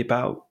do worry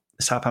about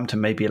Southampton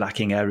maybe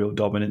lacking aerial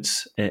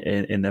dominance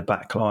in their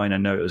back line. I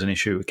know it was an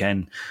issue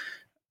again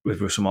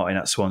with Russell Martin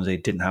at Swansea.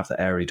 Didn't have the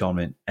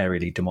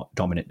aerially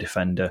dominant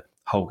defender.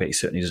 Holgate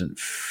certainly doesn't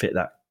fit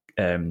that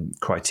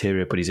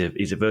criteria, but he's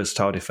a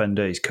versatile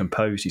defender. He's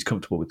composed. He's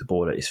comfortable with the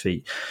ball at his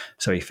feet,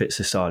 so he fits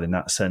the style in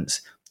that sense.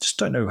 Just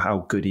don't know how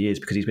good he is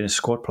because he's been a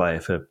squad player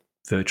for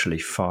virtually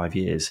 5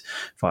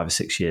 or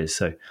 6 years.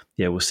 So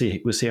yeah, we'll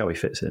see how he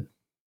fits in.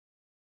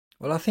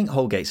 Well, I think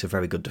Holgate's a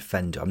very good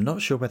defender. I'm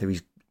not sure whether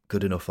he's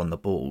good enough on the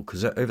ball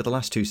because over the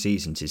last 2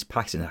 seasons his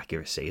passing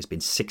accuracy has been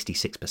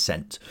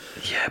 66%.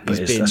 Yeah,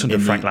 but that's under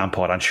Frank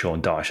Lampard and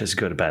Sean Dyche. It's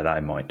good to bear that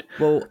in mind.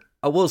 Well,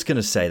 I was going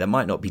to say that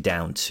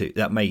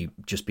may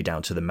just be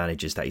down to the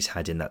managers that he's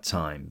had in that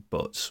time,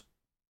 but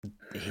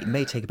it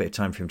may take a bit of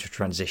time for him to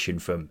transition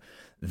from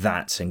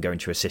that and go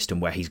into a system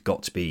where he's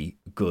got to be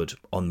good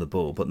on the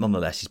ball. But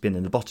nonetheless, he's been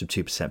in the bottom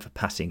 2% for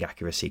passing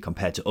accuracy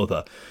compared to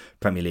other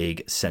Premier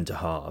League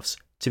centre-halves.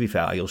 To be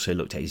fair, I also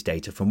looked at his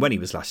data from when he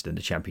was last in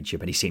the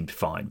Championship and he seemed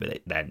fine with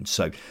it then.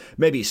 So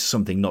maybe it's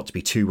something not to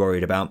be too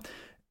worried about.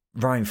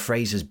 Ryan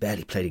Fraser's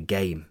barely played a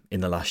game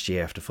in the last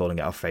year after falling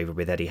out of favour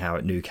with Eddie Howe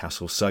at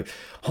Newcastle. So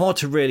hard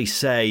to really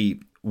say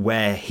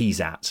where he's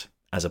at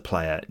as a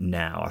player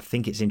now. I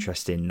think it's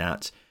interesting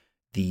that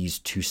these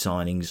 2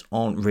 signings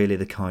aren't really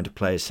the kind of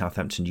players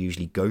Southampton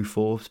usually go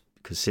for,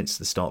 because since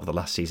the start of the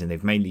last season,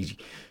 they've mainly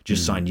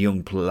just signed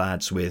young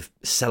lads with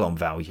sell-on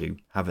value,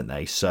 haven't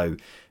they? So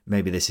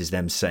maybe this is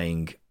them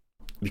saying,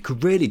 we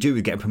could really do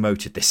with getting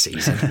promoted this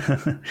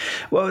season.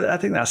 Well, I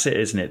think that's it,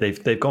 isn't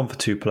it? They've gone for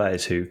 2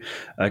 players who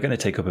are going to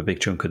take up a big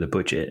chunk of the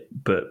budget,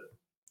 but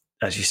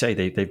as you say,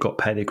 they've got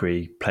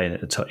pedigree playing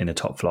in the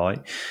top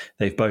flight.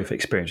 They've both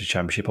experienced a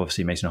Championship.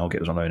 Obviously, Mason Holgate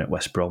was on loan at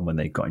West Brom when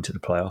they got into the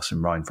playoffs,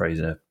 and Ryan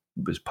Fraser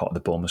was part of the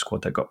Bournemouth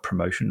squad that got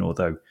promotion,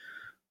 although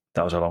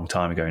that was a long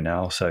time ago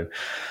now. So,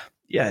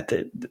 yeah,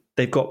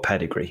 they've got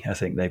pedigree. I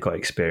think they've got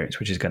experience,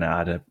 which is going to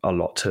add a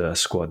lot to a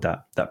squad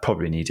that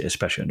probably needs it,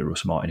 especially under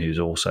Russell Martin, who's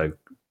also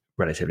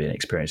relatively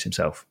inexperienced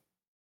himself.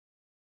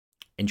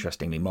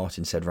 Interestingly,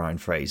 Martin said Ryan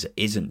Fraser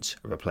isn't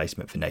a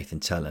replacement for Nathan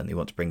Tella and they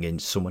want to bring in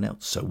someone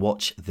else. So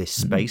watch this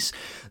space.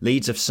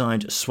 Leeds have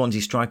signed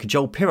Swansea striker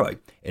Joel Pirro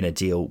in a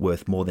deal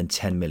worth more than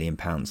 £10 million.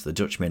 The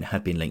Dutchman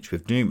had been linked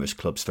with numerous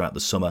clubs throughout the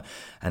summer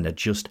and had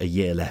just a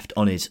year left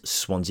on his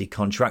Swansea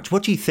contract.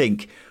 What do you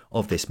think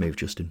of this move,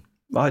 Justin?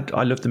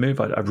 I love the move.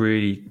 I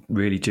really,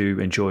 really do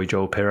enjoy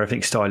Joel Pirro. I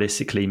think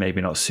stylistically,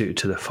 maybe not suited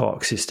to the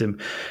Farke system,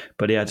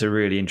 but he adds a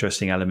really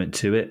interesting element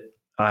to it.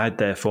 I had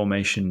their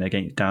formation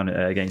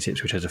against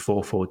Ipswich as a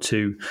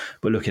 4-4-2,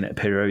 but looking at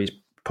Pirro, he's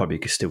probably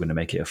still going to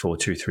make it a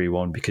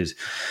 4-2-3-1 because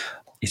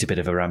he's a bit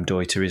of a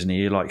ramdeuter, isn't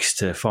he? He likes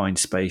to find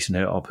space and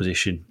hurt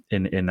opposition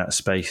in that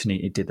space, and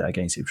he did that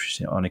against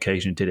Ipswich on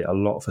occasion. Did it a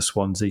lot for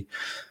Swansea.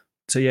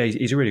 So yeah,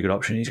 he's a really good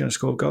option. He's going to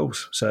score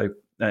goals. So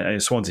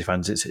Swansea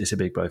fans, it's a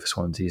big blow for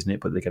Swansea, isn't it?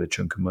 But they get a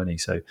chunk of money,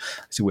 so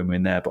it's a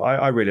win-win there. But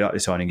I really like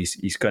the signing.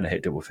 He's going to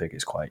hit double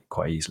figures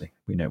quite easily.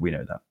 We know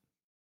that.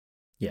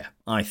 Yeah,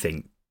 I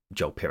think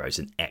Joel Pirro's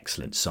an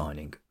excellent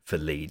signing for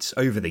Leeds.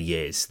 Over the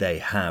years, they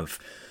have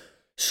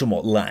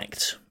somewhat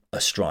lacked a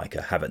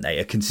striker, haven't they?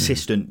 A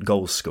consistent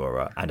goal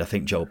scorer, and I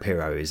think Joel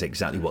Pirro is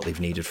exactly what they've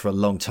needed for a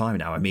long time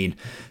now. I mean,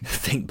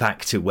 think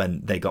back to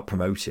when they got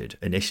promoted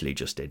initially,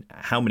 Justin.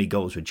 How many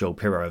goals would Joel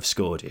Pirro have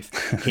scored if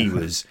he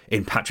was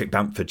in Patrick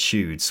Bamford's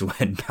shoes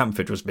when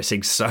Bamford was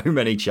missing so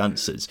many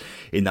chances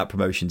in that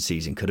promotion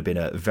season? Could have been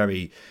a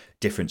very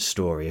different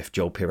story if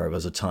Joel Pirro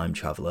was a time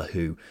traveller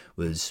who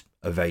was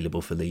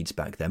available for Leeds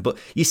back then. But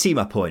you see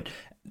my point.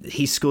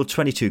 He scored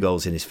 22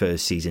 goals in his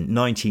first season,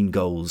 19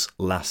 goals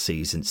last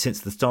season.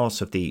 Since the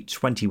start of the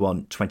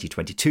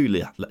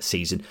 21-2022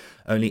 season,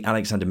 only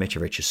Alexander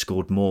Mitrovic has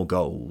scored more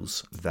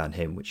goals than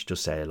him, which does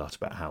say a lot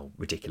about how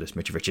ridiculous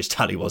Mitrovic's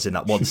tally was in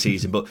that one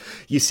season. But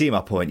you see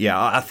my point. Yeah,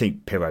 I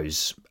think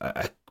Pirro's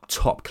a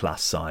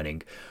top-class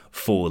signing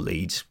for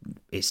Leeds.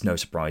 It's no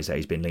surprise that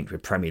he's been linked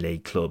with Premier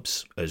League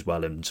clubs as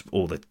well, and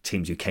all the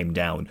teams who came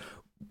down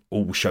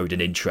all showed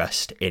an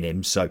interest in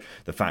him. So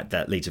the fact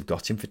that Leeds have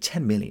got him for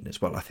 10 million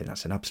as well, I think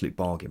that's an absolute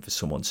bargain for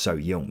someone so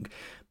young.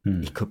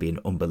 He could be an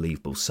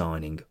unbelievable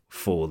signing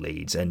for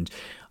Leeds. And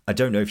I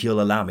don't know if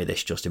you'll allow me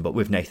this, Justin, but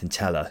with Nathan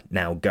Tella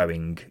now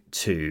going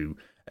to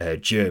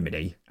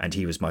Germany, and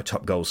he was my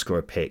top goal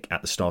scorer pick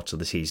at the start of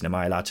the season, am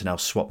I allowed to now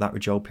swap that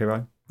with Joel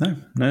Pirro? No.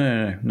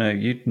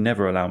 You'd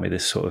never allow me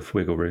this sort of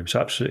wiggle room. So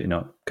absolutely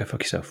not. Go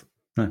fuck yourself.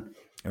 No.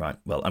 All right,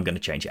 well, I'm going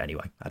to change it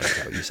anyway. I don't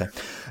care what you say.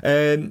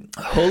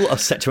 Hull are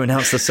set to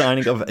announce the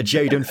signing of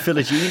Jadon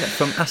Philogene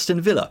from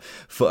Aston Villa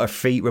for a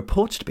fee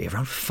reported to be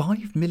around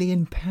 £5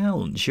 million.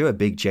 You're a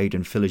big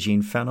Jadon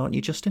Philogene fan, aren't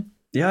you, Justin?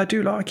 Yeah, I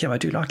do like him,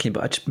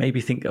 but I just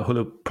maybe think that Hull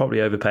are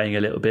probably overpaying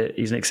a little bit.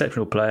 He's an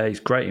exceptional player. He's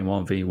great in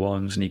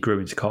 1v1s, and he grew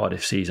into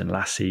Cardiff season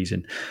last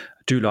season.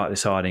 I do like the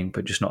signing,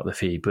 but just not the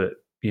fee. But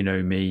you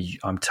know me,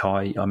 I'm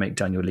tight. I make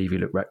Daniel Levy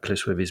look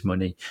reckless with his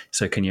money.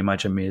 So can you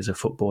imagine me as a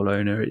football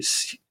owner?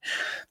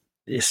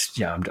 I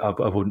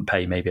wouldn't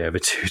pay maybe over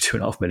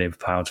 £2.5 million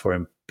for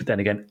him. But then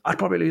again, I'd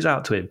probably lose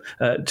out to him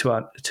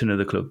to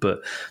another club.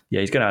 But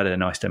yeah, he's going to add a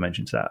nice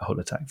dimension to that Hull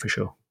attack for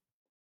sure.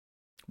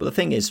 But the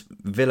thing is,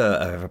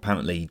 Villa have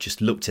apparently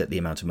just looked at the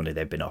amount of money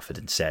they've been offered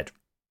and said,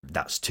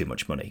 that's too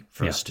much money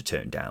for us to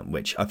turn down,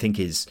 which I think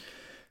is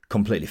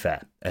completely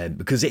fair.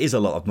 Because it is a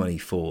lot of money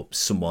for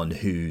someone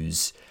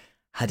who's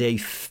had a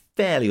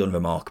fairly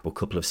unremarkable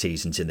couple of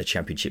seasons in the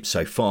Championship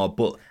so far.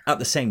 But at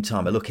the same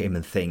time, I look at him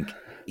and think,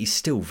 he's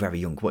still very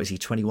young. What is he,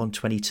 21,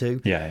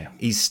 22? Yeah.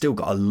 He's still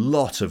got a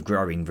lot of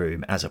growing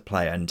room as a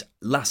player. And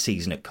last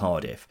season at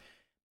Cardiff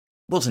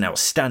wasn't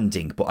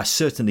outstanding, but I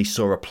certainly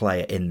saw a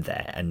player in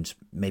there, and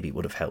maybe it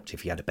would have helped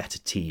if he had a better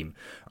team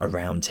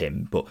around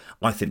him. But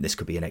I think this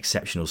could be an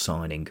exceptional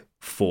signing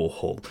for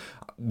Hull.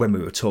 When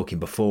we were talking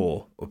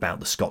before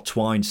about the Scott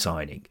Twine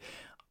signing,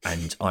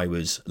 and I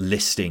was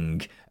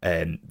listing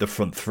the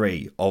front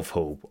three of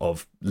Hull,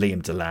 of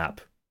Liam Delap,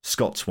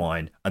 Scott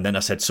Twine, and then I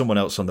said someone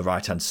else on the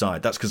right-hand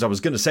side. That's because I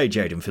was going to say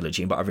Jadon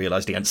Philogene, but I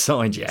realised he hadn't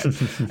signed yet.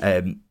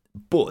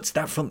 But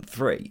that front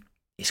three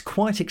is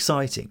quite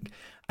exciting.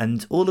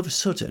 And all of a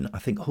sudden, I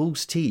think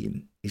Hull's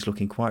team is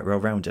looking quite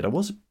well-rounded. I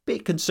was a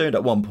bit concerned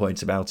at one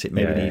point about it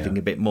maybe needing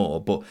a bit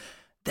more, but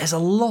there's a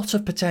lot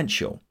of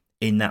potential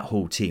in that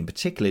Hull team,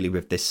 particularly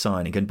with this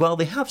signing. And while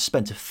they have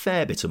spent a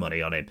fair bit of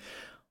money on him,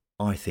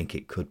 I think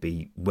it could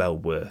be well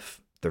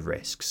worth the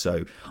risk.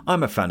 So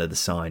I'm a fan of the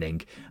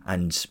signing,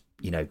 and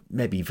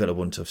maybe Villa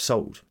wouldn't have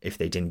sold if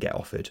they didn't get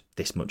offered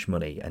this much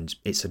money. And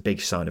it's a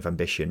big sign of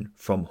ambition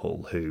from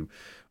Hull, who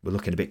were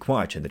looking a bit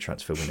quiet in the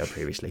transfer window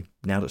previously.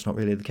 Now that's not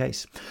really the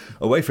case.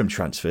 Away from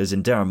transfers,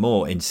 and Darren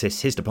Moore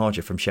insists his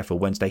departure from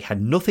Sheffield Wednesday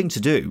had nothing to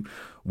do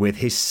with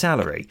his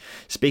salary.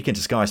 Speaking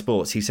to Sky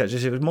Sports, he said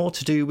it was more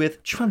to do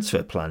with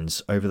transfer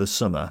plans over the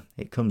summer.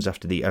 It comes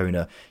after the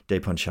owner,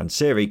 Depon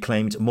Chansiri,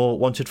 claimed Moore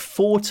wanted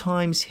 4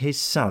 times his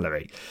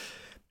salary.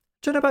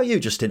 Don't know about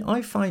you, Justin.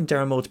 I find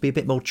Darren Moore to be a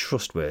bit more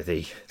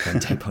trustworthy than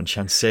Depon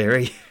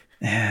Chansiri.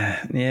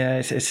 Yeah,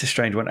 it's a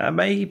strange one. I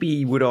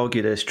maybe would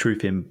argue there's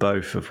truth in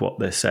both of what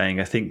they're saying.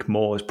 I think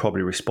Moore has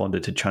probably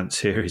responded to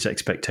Chansiri's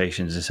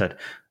expectations and said,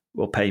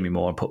 well, pay me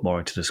more and put more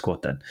into the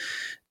squad then.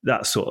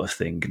 That sort of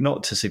thing.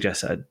 Not to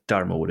suggest that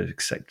Darren Moore would have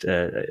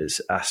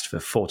asked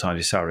for 4 times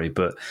his salary,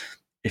 but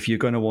if you're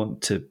going to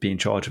want to be in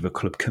charge of a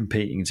club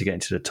competing to get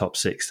into the top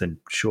 6, then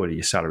surely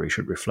your salary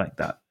should reflect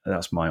that.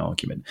 That's my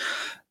argument.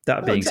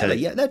 That being said,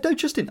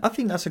 Justin, I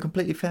think that's a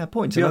completely fair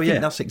point. And I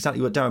think that's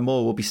exactly what Darren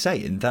Moore will be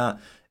saying, that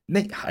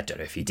I don't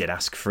know if he did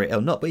ask for it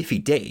or not, but if he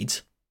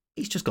did,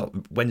 he's just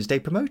got Wednesday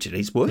promoted.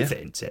 He's worth it,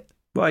 isn't it?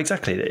 Well,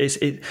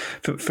 exactly.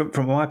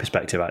 From my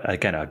perspective,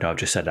 again, I've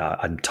just said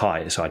I'm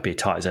tight, so I'd be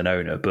tight as an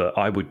owner, but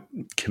I would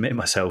commit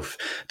myself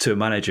to a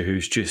manager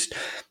who's just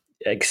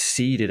not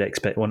exceeded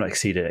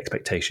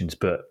expectations,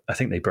 but I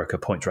think they broke a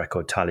points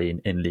record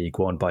tally in League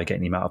One by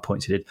getting the amount of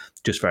points he did.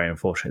 Just very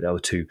unfortunate. There were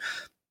two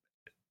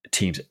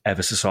teams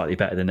ever so slightly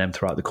better than them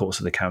throughout the course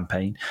of the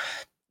campaign.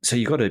 So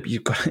you've got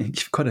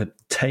to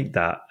take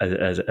that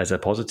as a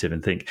positive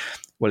and think,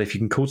 well, if you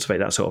can cultivate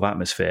that sort of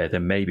atmosphere,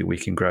 then maybe we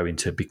can grow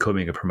into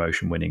becoming a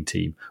promotion-winning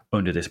team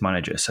under this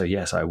manager. So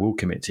yes, I will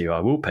commit to you. I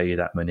will pay you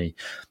that money,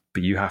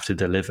 but you have to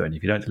deliver. And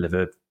if you don't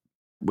deliver,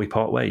 we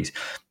part ways.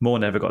 Moore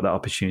never got that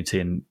opportunity,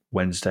 and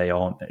Wednesday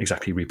aren't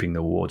exactly reaping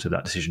the rewards of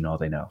that decision, are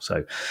they now?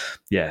 So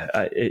yeah,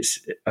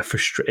 it's a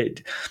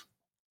frustrated.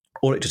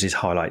 All it does is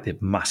highlight the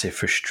massive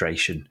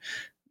frustration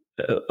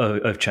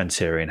of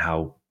Chansiri and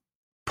how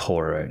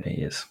poor owner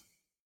he is.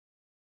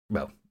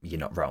 Well, you're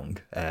not wrong.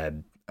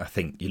 I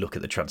think you look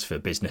at the transfer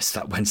business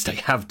that Wednesday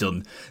have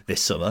done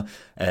this summer.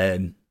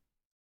 I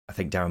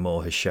think Darren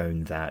Moore has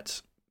shown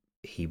that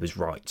he was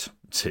right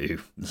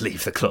to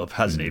leave the club,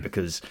 hasn't he?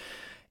 Because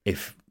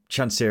if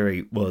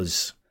Chansiri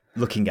was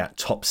looking at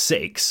top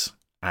 6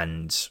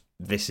 and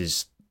this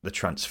is the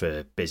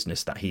transfer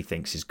business that he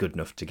thinks is good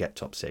enough to get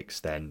top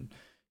 6, then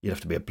you'd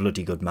have to be a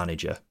bloody good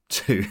manager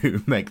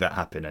to make that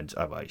happen. And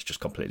it's just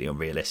completely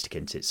unrealistic,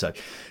 isn't it? So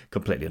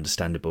completely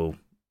understandable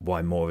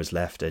why Moore has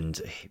left. And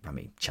I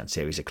mean,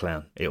 Chansiri's a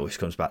clown. It always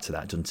comes back to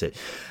that, doesn't it?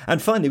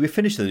 And finally, we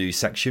finished the news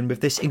section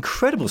with this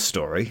incredible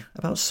story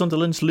about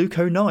Sunderland's Luke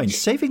O'Nien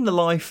saving the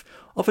life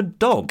of a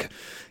dog.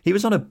 He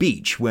was on a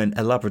beach when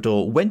a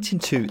Labrador went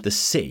into the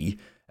sea.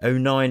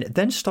 O'Nien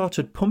then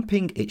started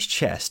pumping its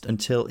chest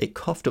until it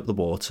coughed up the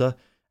water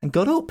and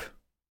got up.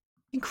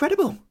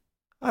 Incredible.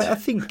 I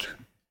think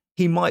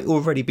he might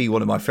already be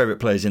one of my favourite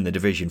players in the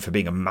division for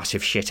being a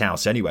massive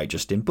shithouse anyway,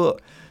 Justin, but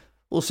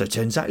also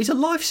turns out he's a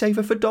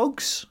lifesaver for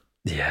dogs.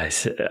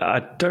 Yes,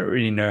 I don't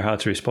really know how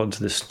to respond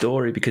to the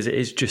story because it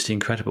is just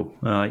incredible.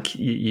 Like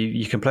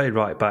you can play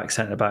right back,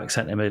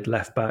 centre mid,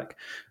 left back,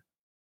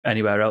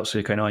 anywhere else.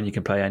 Luke O'Nien, you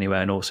can play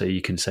anywhere, and also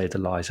you can save the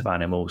lives of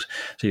animals.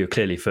 So you're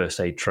clearly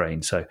first aid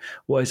trained. So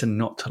what is there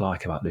not to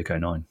like about Luke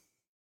O'Nien?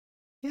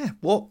 Yeah,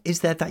 what is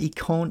there that he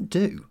can't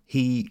do?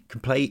 He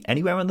can play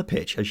anywhere on the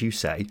pitch, as you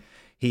say.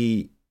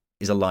 He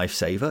is a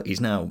lifesaver.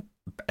 He's now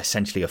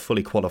essentially a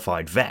fully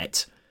qualified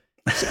vet.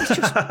 It's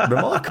just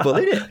remarkable,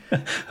 isn't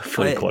it?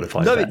 Fully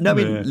qualified.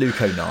 Knowing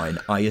Luke O'Nien,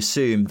 I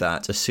assume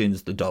that as soon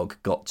as the dog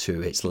got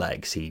to its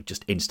legs, he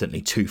just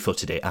instantly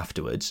 2-footed it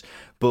afterwards.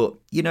 But,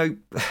 you know,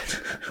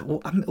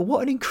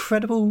 what an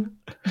incredible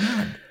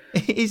man.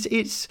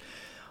 It's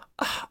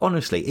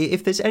honestly,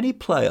 if there's any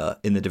player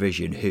in the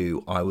division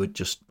who I would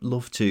just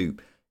love to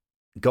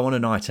go on a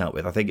night out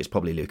with, I think it's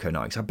probably Luke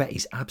O'Nien, because I bet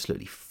he's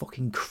absolutely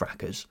fucking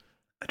crackers.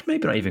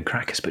 Maybe not even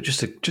crackers, but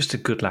just a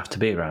good laugh to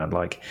be around.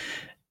 Like,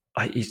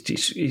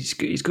 he's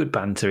good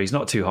banter. He's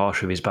not too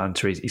harsh with his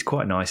banter. He's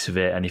quite nice with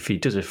it. And if he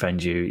does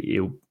offend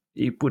you,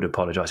 he would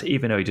apologise,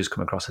 even though he does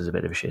come across as a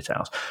bit of a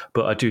shithouse.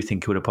 But I do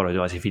think he would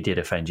apologise if he did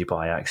offend you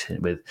by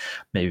accident with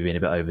maybe being a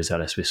bit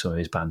overzealous with some of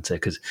his banter.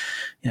 Because,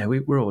 you know,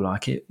 we're all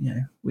like it. You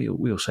know,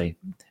 we all say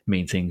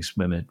mean things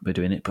when we're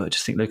doing it. But I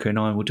just think Luke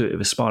O'Nien will do it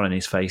with a smile on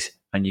his face,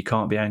 and you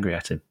can't be angry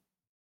at him.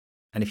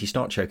 And if you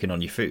start choking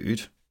on your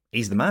food,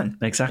 he's the man.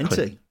 Exactly.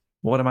 Isn't he?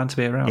 What a man to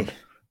be around.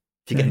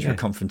 If you get into a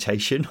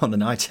confrontation on the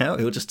night out,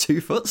 he'll just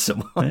 2-foot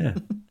someone. Yeah.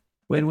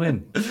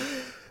 Win-win.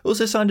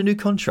 Also signed a new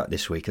contract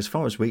this week, as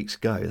far as weeks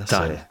go.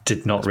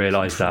 Did not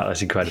realise that.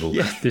 That's incredible.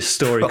 Yeah. This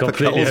story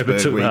completely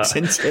overtook weeks,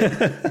 that.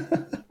 Isn't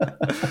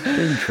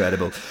it?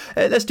 Incredible.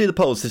 Let's do the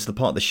polls. This is the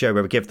part of the show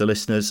where we give the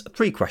listeners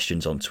 3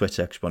 questions on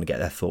Twitter because we want to get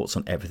their thoughts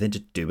on everything to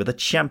do with the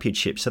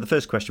Championship. So the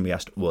first question we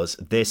asked was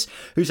this: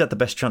 who's had the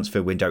best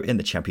transfer window in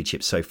the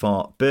Championship so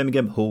far?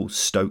 Birmingham, Hull,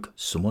 Stoke,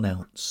 someone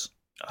else?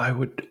 I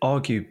would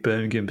argue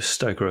Birmingham,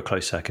 Stoke are a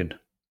close second.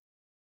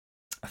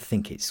 I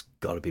think it's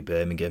got to be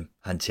Birmingham.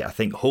 And I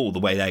think Hull, the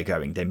way they're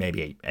going, they may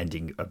be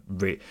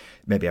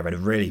maybe having a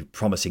really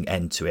promising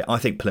end to it. I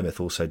think Plymouth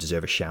also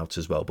deserve a shout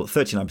as well. But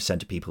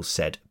 39% of people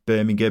said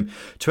Birmingham.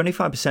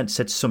 25%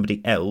 said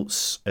somebody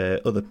else.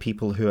 Other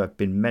people who have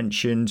been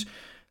mentioned.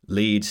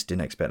 Leeds,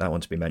 didn't expect that one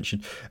to be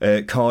mentioned.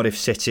 Cardiff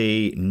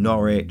City,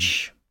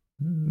 Norwich.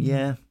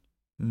 Yeah.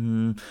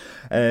 Hull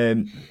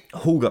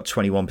got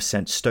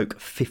 21%, Stoke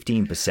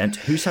 15%.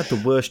 Who's had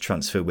the worst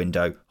transfer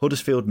window?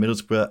 Huddersfield,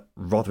 Middlesbrough,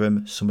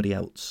 Rotherham, somebody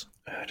else?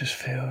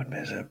 Huddersfield,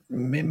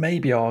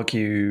 maybe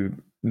argue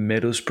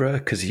Middlesbrough,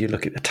 because you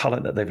look at the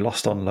talent that they've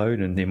lost on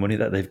loan and the money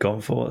that they've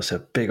gone for. It's a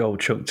big old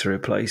chunk to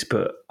replace,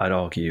 but I'd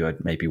argue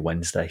maybe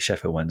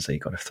Sheffield Wednesday,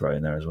 got to throw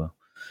in there as well.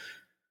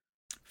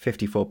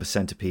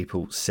 54% of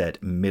people said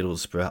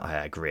Middlesbrough.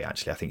 I agree,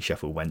 actually. I think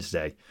Sheffield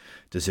Wednesday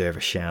deserve a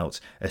shout.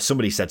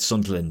 Somebody said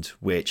Sunderland,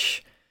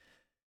 which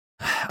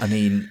I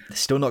mean, they've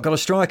still not got a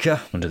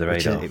striker. Under the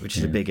radar. Which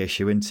is a big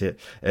issue, isn't it?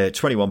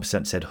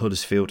 21% said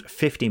Huddersfield,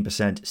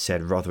 15%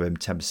 said Rotherham,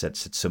 10%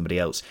 said somebody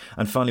else.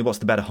 And finally, what's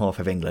the better half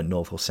of England,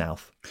 north or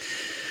south?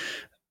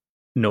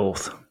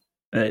 North.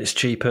 It's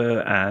cheaper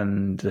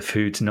and the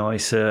food's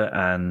nicer,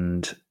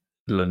 and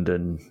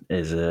London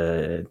is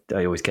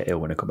I always get ill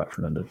when I come back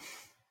from London.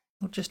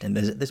 Well, Justin,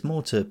 there's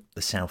more to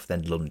the south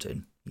than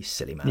London, you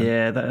silly man.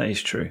 Yeah, that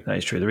is true. That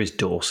is true. There is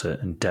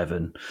Dorset and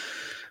Devon.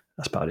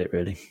 That's about it,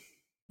 really.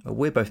 Well,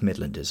 we're both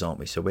Midlanders, aren't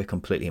we? So we're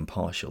completely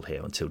impartial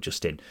here until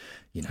Justin,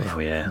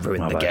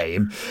 ruined the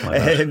game.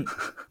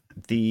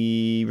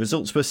 The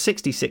results were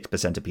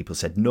 66% of people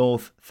said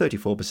north,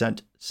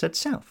 34% said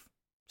south.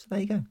 So there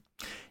you go.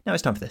 Now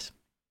it's time for this.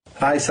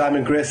 Hi,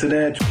 Simon Grayson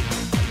here.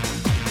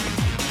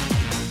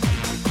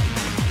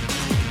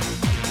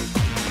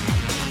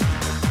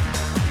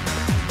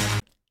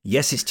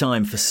 Yes, it's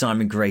time for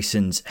Simon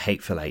Grayson's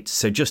Hateful Eight.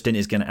 So Justin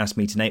is going to ask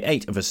me to name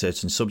 8 of a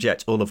certain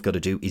subject. All I've got to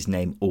do is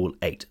name all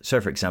 8.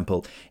 So, for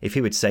example, if he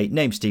would say,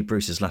 name Steve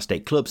Bruce's last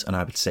 8 clubs, and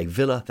I would say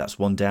Villa, that's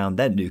 1 down,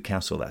 then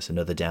Newcastle, that's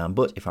another down.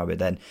 But if I were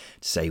then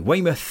to say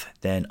Weymouth,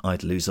 then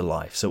I'd lose a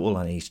life. So all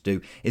I need to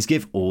do is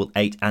give all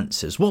 8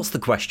 answers. What's the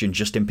question,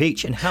 Justin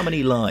Peach, and how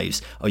many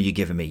lives are you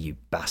giving me, you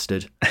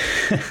bastard?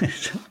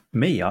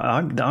 Me?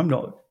 I'm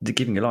not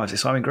giving you lives.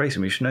 It's Simon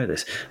Grayson. We should know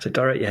this. So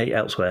direct your hate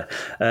elsewhere.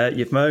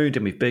 You've moaned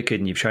and we've bickered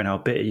and you've shown how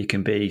bitter you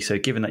can be. So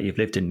given that you've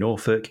lived in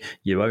Norfolk,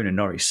 you own a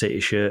Norwich City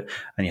shirt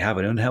and you have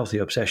an unhealthy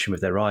obsession with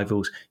their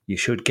rivals, you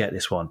should get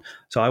this one.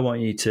 So I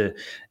want you to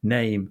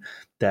name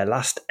their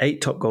last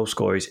 8 top goal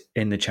scorers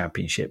in the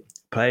Championship.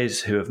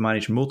 Players who have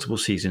managed multiple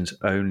seasons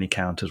only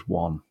count as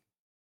 1.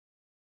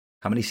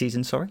 How many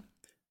seasons, sorry?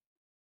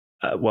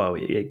 Well,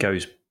 it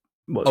goes...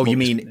 you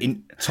mean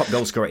in top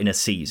goal scorer in a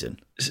season?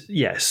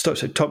 Yes, so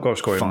top goal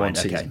scorer in one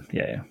okay. season.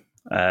 Yeah.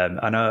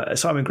 I know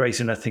Simon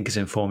Grayson, I think, has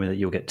informed me that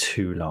you'll get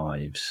 2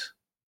 lives.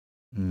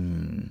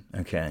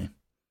 Okay.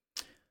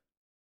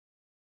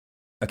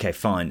 Okay,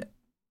 fine.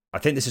 I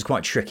think this is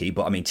quite tricky,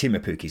 but I mean, Timo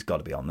Pukki's got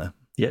to be on there.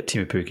 Yep,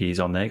 Timo Pukki is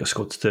on there. He got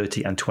scored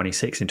 30 and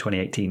 26 in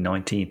 2018,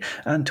 19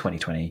 and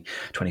 2020,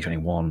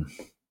 2021.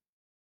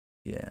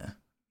 Yeah,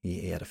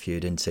 he had a few,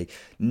 didn't he?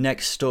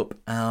 Next up,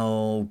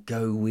 I'll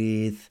go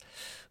with...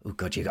 Oh,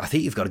 God, I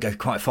think you've got to go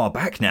quite far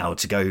back now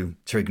to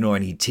ignore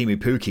any Timo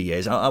Pukki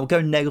years. I'll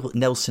go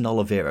Nelson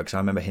Oliveira, because I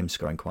remember him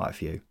scoring quite a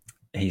few.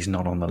 He's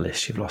not on the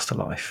list. You've lost a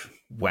life.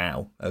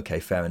 Wow.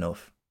 Okay, fair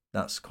enough.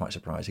 That's quite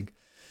surprising.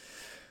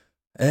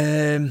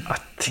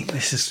 I think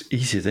this is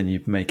easier than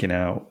you're making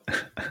out.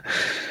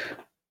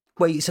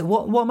 Wait, so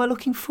what am I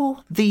looking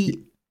for?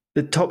 The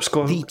top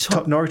scorer,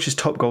 Norwich's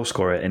top goal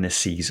scorer in a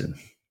season.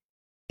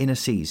 In a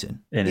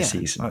season? In a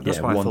season.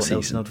 That's why I thought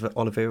season. Nelson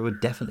Oliveira would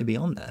definitely be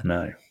on there.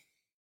 No.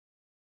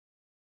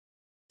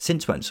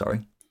 Since when,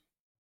 sorry?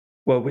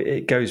 Well,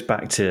 it goes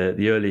back to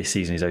the earliest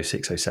season is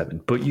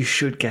 06-07, but you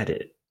should get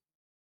it.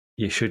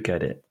 You should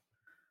get it.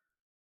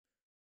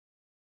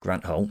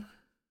 Grant Holt.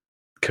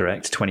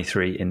 Correct.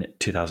 23 in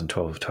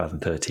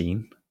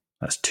 2012-2013.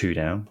 That's 2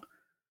 down.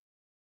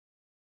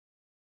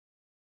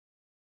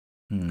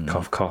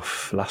 Cough,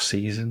 cough, last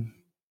season.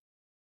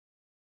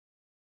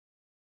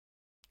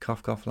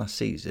 Cough, cough, last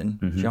season.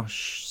 Mm-hmm.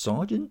 Josh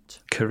Sargent?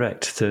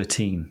 Correct.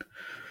 13.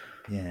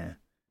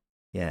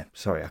 Yeah,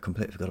 sorry, I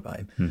completely forgot about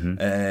him.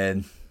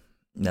 Mm-hmm.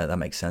 No, that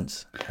makes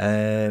sense.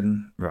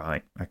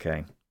 Right,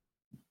 okay.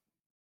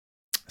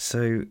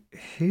 So,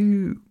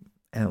 who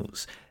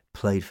else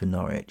played for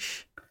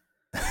Norwich?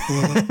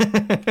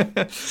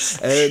 I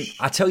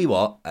tell you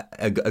what,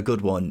 a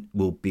good one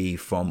will be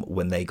from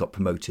when they got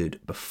promoted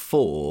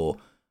before,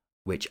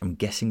 which I'm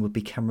guessing would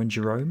be Cameron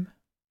Jerome.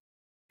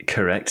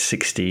 Correct,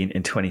 16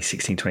 in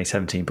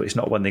 2016-2017, but it's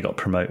not when they got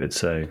promoted,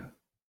 so...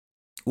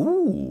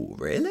 Ooh,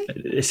 really?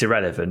 It's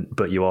irrelevant,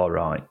 but you are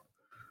right.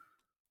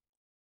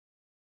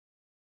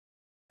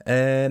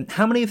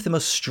 How many of them are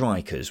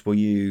strikers? Will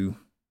you...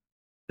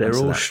 They're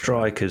all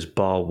strikers,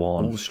 bar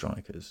one. All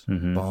strikers,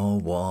 bar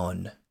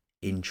one.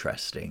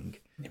 Interesting.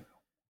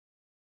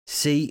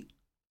 See,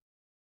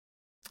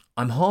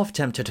 I'm half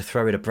tempted to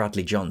throw it at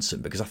Bradley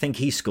Johnson because I think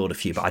he scored a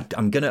few, but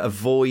I'm going to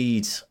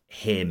avoid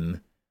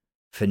him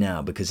for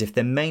now because if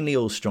they're mainly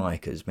all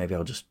strikers, maybe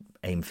I'll just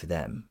aim for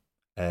them.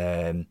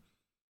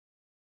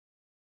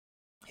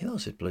 Who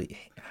else would blue?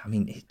 I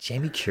mean,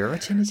 Jamie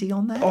Curtin, is he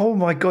on there? Oh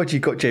my God, you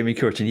got Jamie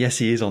Curtin. Yes,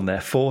 he is on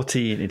there.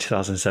 14 in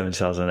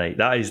 2007-2008.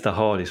 That is the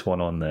hardest one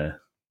on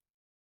there.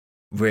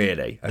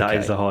 Really? Okay. That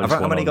is the hardest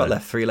one. How many got there.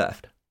 left? 3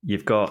 left?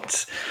 You've got,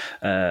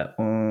 sorry,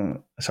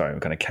 I'm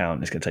going to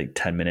count. It's going to take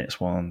 10 minutes.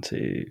 1,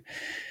 2,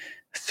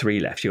 3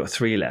 left. You've got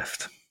 3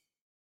 left.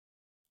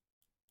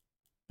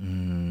 Are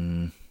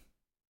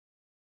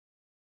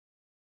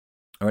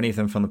any of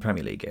them from the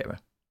Premier League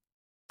era?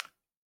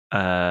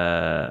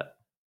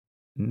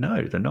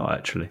 No, they're not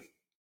actually.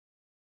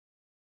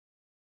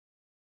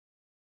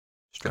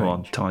 Strange. Come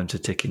on, time's are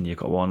ticking. You've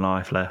got 1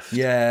 life left.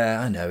 Yeah,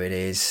 I know it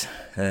is.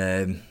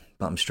 But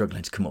I'm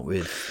struggling to come up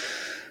with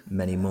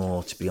many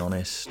more, to be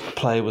honest. Two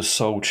players were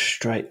sold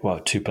straight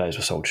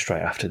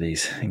after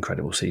these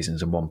incredible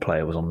seasons, and one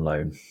player was on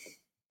loan.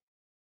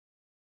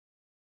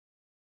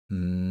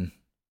 On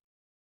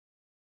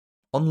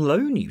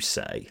loan, you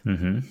say?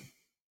 Mm-hmm.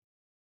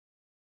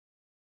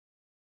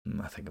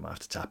 I think I might have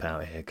to tap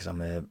out here because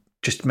I'm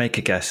Just make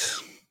a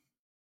guess.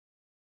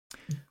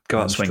 Go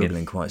out swinging.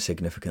 Struggling quite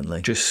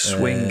significantly. Just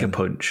swing a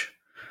punch.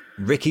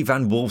 Ricky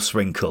Van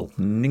Wolfswinkel.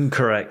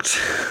 Incorrect.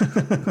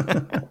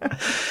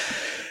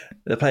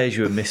 The players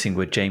you were missing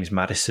were James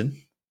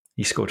Maddison.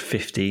 He scored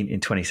 15 in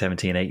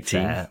 2017-18.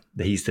 Fair.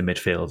 He's the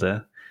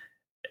midfielder.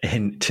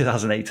 In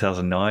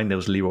 2008-2009, there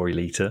was Leroy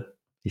Lita.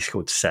 He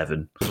scored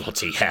 7.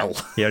 Bloody hell.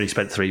 He only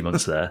spent 3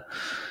 months there.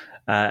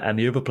 And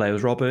the other player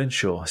was Rob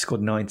Earnshaw. He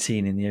scored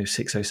 19 in the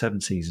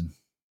 06-07 season.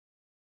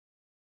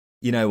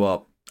 You know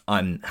what?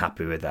 I'm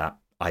happy with that.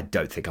 I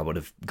don't think I would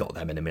have got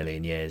them in a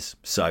million years.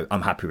 So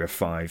I'm happy with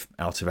 5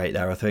 out of 8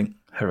 there, I think.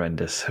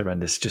 Horrendous.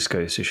 Just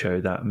goes to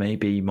show that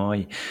maybe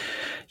my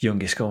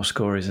youngest goal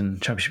scorers in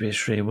Championship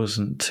history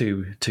wasn't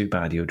too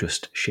bad. You're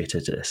just shit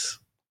at this.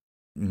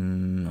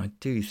 I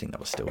do think that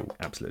was still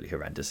absolutely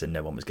horrendous and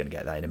no one was going to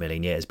get that in a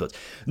million years. But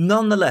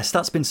nonetheless,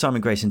 that's been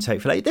Simon Grayson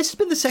Take for Late. This has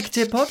been the Second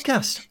Tier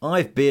Podcast.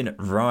 I've been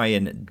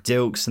Ryan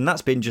Dilks and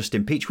that's been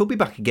Justin Peach. We'll be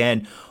back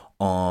again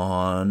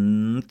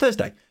on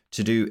Thursday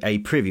to do a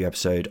preview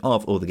episode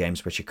of all the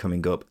games which are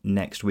coming up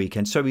next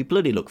weekend. So we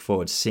bloody look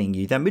forward to seeing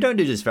you then. We don't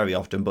do this very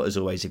often, but as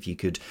always, if you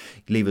could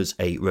leave us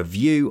a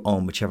review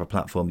on whichever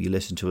platform you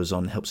listen to us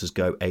on, it helps us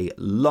go a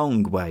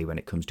long way when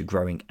it comes to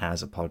growing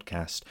as a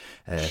podcast.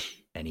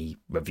 Any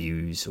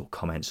reviews or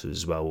comments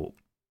as well,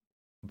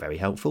 very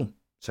helpful.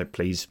 So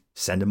please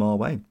send them our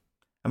way.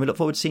 And we look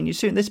forward to seeing you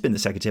soon. This has been the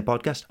Second Tier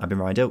Podcast. I've been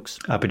Ryan Dilks.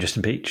 I've been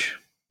Justin Peach.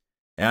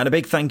 And a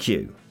big thank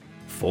you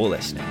for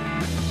listening.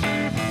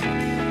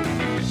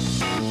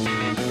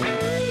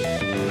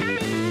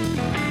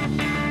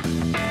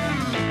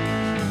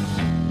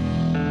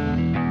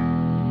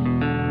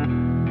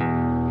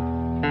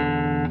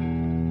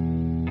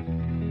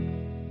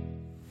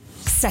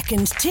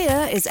 Second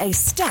Tier is a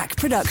Stack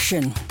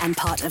production and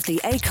part of the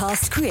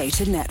Acast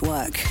Creator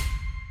Network.